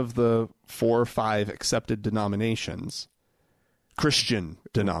to one of the 4 or 5 accepted denominations, Christian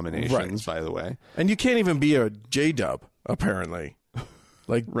denominations, by the way. And you can't even be a J-dub, apparently.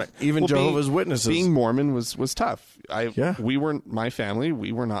 Like, even Well, Jehovah's Witnesses. Being Mormon was tough. My family,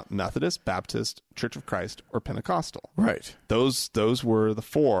 we were not Methodist, Baptist, Church of Christ, or Pentecostal. Right. Those were the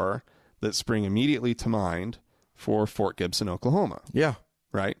 4 that spring immediately to mind for Fort Gibson, Oklahoma. Yeah.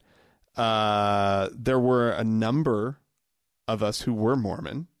 Right? There were a number of us who were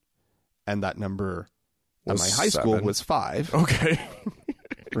Mormon, and that number at my high school was 5. Okay.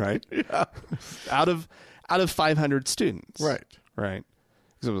 Right? Yeah. Out of 500 students. Right. Right.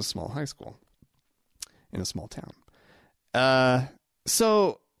 Because it was a small high school in a small town.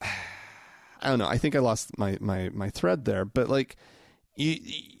 So I don't know. I think I lost my thread there, but like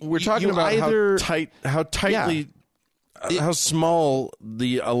we're talking about how tightly, how small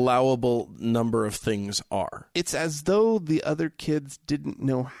the allowable number of things are. It's as though the other kids didn't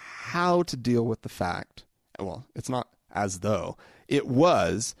know how to deal with the fact. Well, it's not as though. It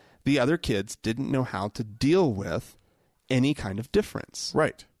was the other kids didn't know how to deal with any kind of difference.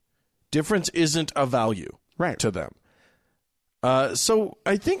 Right. Difference isn't a value to them. So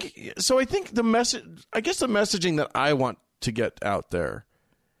I think the messaging that I want to get out there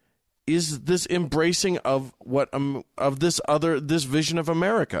is this embracing of this vision of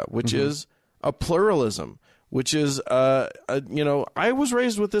America, which is a pluralism, which is I was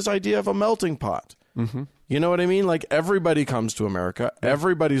raised with this idea of a melting pot. Mm-hmm. You know what I mean? Like, everybody comes to America. Yeah.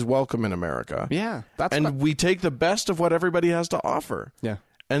 Everybody's welcome in America. Yeah. We take the best of what everybody has to offer. Yeah.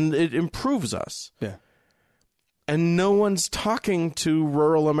 And it improves us. Yeah. And no one's talking to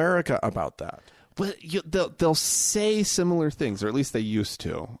rural America about that. Well, they'll say similar things, or at least they used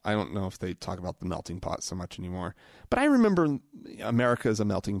to. I don't know if they talk about the melting pot so much anymore. But I remember America as a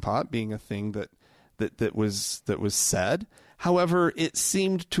melting pot being a thing that was said. However, it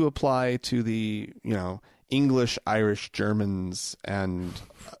seemed to apply to the English, Irish, Germans, and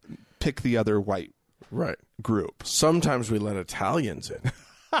pick the other white group. Sometimes we let Italians in.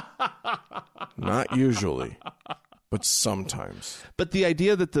 Not usually, but sometimes. But the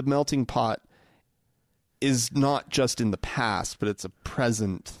idea that the melting pot is not just in the past, but it's a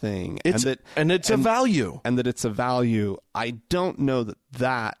present thing. It's a value. And that it's a value. I don't know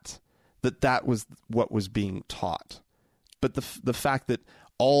that was what was being taught. But the fact that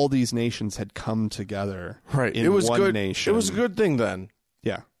all these nations had come together in one nation. It was a good thing then.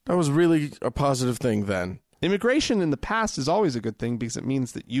 Yeah. That was really a positive thing then. Immigration in the past is always a good thing because it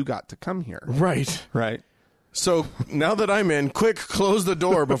means that you got to come here. Right. Right. So now that I'm in, quick, close the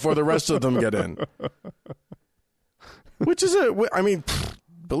door before the rest of them get in. Which is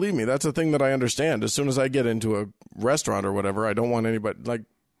believe me, that's a thing that I understand. As soon as I get into a restaurant or whatever, I don't want anybody,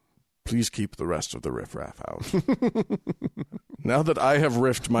 please keep the rest of the riffraff out. Now that I have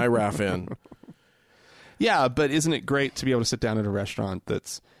riffed my raff in. Yeah, but isn't it great to be able to sit down at a restaurant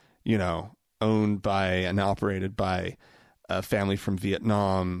that's, owned by and operated by a family from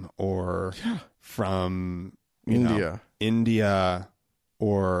Vietnam or from India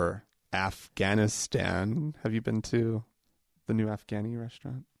or Afghanistan? Have you been to the new Afghani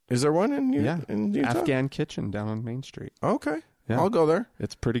restaurant? Is there one in Utah? Afghan Kitchen down on Main Street. Okay. Yeah. I'll go there.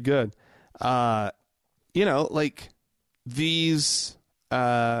 It's pretty good. These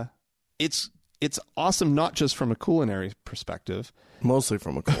it's awesome not just from a culinary perspective. Mostly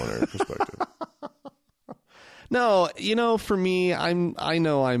from a culinary perspective. No, for me, I'm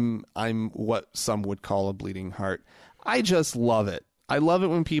what some would call a bleeding heart. I just love it. I love it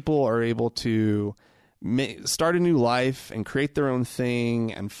when people are able to start a new life and create their own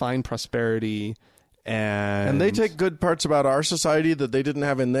thing and find prosperity. And they take good parts about our society that they didn't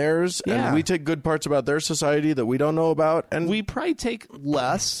have in theirs, and we take good parts about their society that we don't know about, and we probably take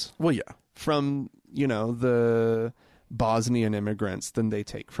less from the Bosnian immigrants than they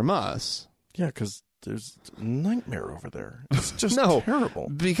take from us. Yeah, because there's a nightmare over there. It's just terrible.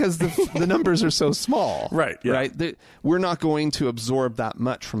 Because the numbers are so small. Right, yeah. Right? We're not going to absorb that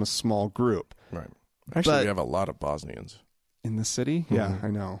much from a small group. Right. Actually, we have a lot of Bosnians. In the city? Mm-hmm. Yeah, I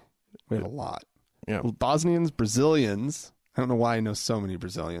know. We have a lot. Yeah. Well, Bosnians, Brazilians. I don't know why I know so many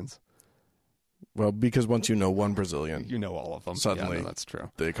Brazilians. Well, because once you know one Brazilian, you know all of them. Suddenly, yeah, no, that's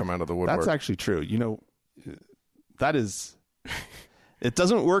true. They come out of the woodwork. That's actually true. That is. It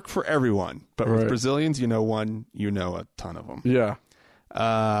doesn't work for everyone, but with Brazilians, one, a ton of them. Yeah.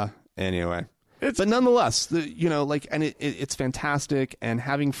 Anyway, but nonetheless, it's fantastic, and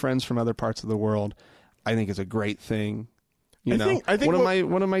having friends from other parts of the world, I think, is a great thing. You know, I think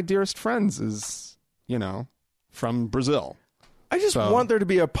one of my dearest friends is, you know, from Brazil. I just want there to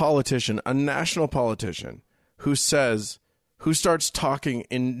be a politician, a national politician, who starts talking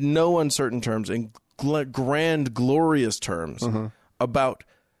in no uncertain terms, in grand, glorious terms, about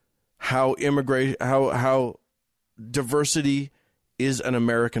how how diversity is an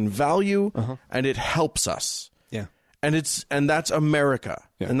American value and it helps us. Yeah. And that's America.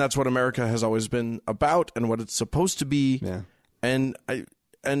 Yeah. And that's what America has always been about and what it's supposed to be. Yeah. And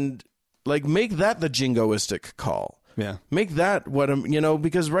make that the jingoistic call. Yeah. Make that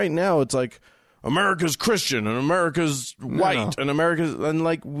because right now it's like America's Christian and America's white and America's, and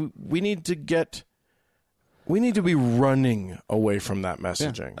like we need to be running away from that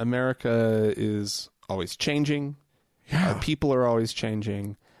messaging. Yeah. America is always changing. Yeah. Our people are always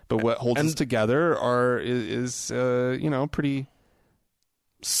changing. But what holds us together is pretty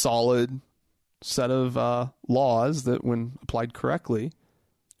solid set of laws that, when applied correctly,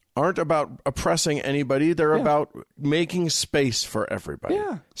 aren't about oppressing anybody. They're about making space for everybody.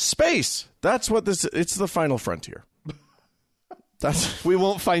 Yeah. Space. That's what it's the final frontier. We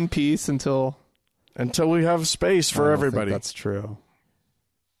won't find peace until we have space for everybody. That's true.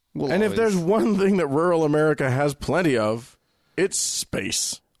 If there's one thing that rural America has plenty of, it's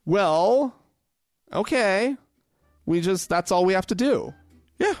space. Well, okay. That's all we have to do.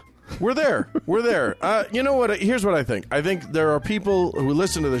 Yeah. We're there. We're there. You know what? Here's what I think. I think there are people who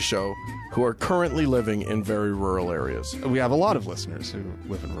listen to the show who are currently living in very rural areas. We have a lot of listeners who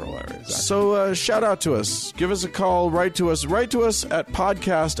live in rural areas. Actually. So shout out to us. Give us a call. Write to us. Write to us at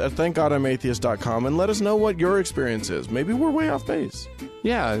podcast@thankgodimatheist.com and let us know what your experience is. Maybe we're way off base.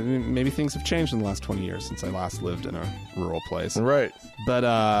 Yeah, maybe things have changed in the last 20 years since I last lived in a rural place. Right. But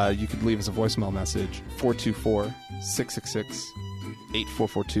you could leave us a voicemail message.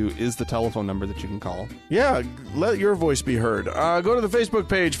 424-666-8442 is the telephone number that you can call. Yeah, let your voice be heard. Go to the Facebook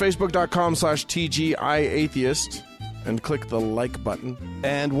page, facebook.com/TGIAtheist, and click the like button.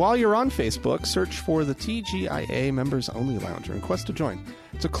 And while you're on Facebook, search for the TGIA Members Only Lounge and request to join.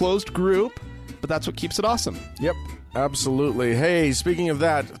 It's a closed group, but that's what keeps it awesome. Yep, absolutely. Hey, speaking of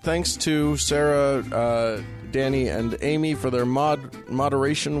that, thanks to Sarah, Danny, and Amy for their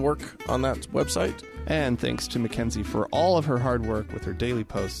moderation work on that website. And thanks to Mackenzie for all of her hard work with her daily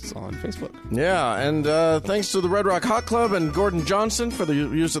posts on Facebook. Yeah, and thanks to the Red Rock Hot Club and Gordon Johnson for the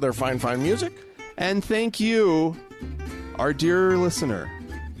use of their fine music. And thank you, our dear listener,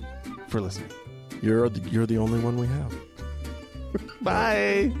 for listening. You're the only one we have.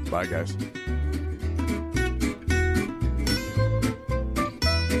 Bye. Bye, guys.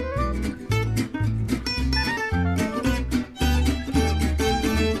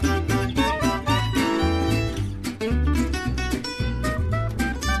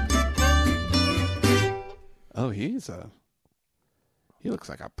 Oh, he looks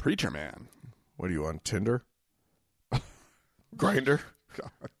like a preacher man. What are you on, Tinder? Grindr?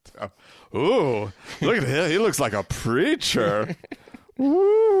 Ooh, look at him. He looks like a preacher.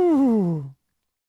 Woo.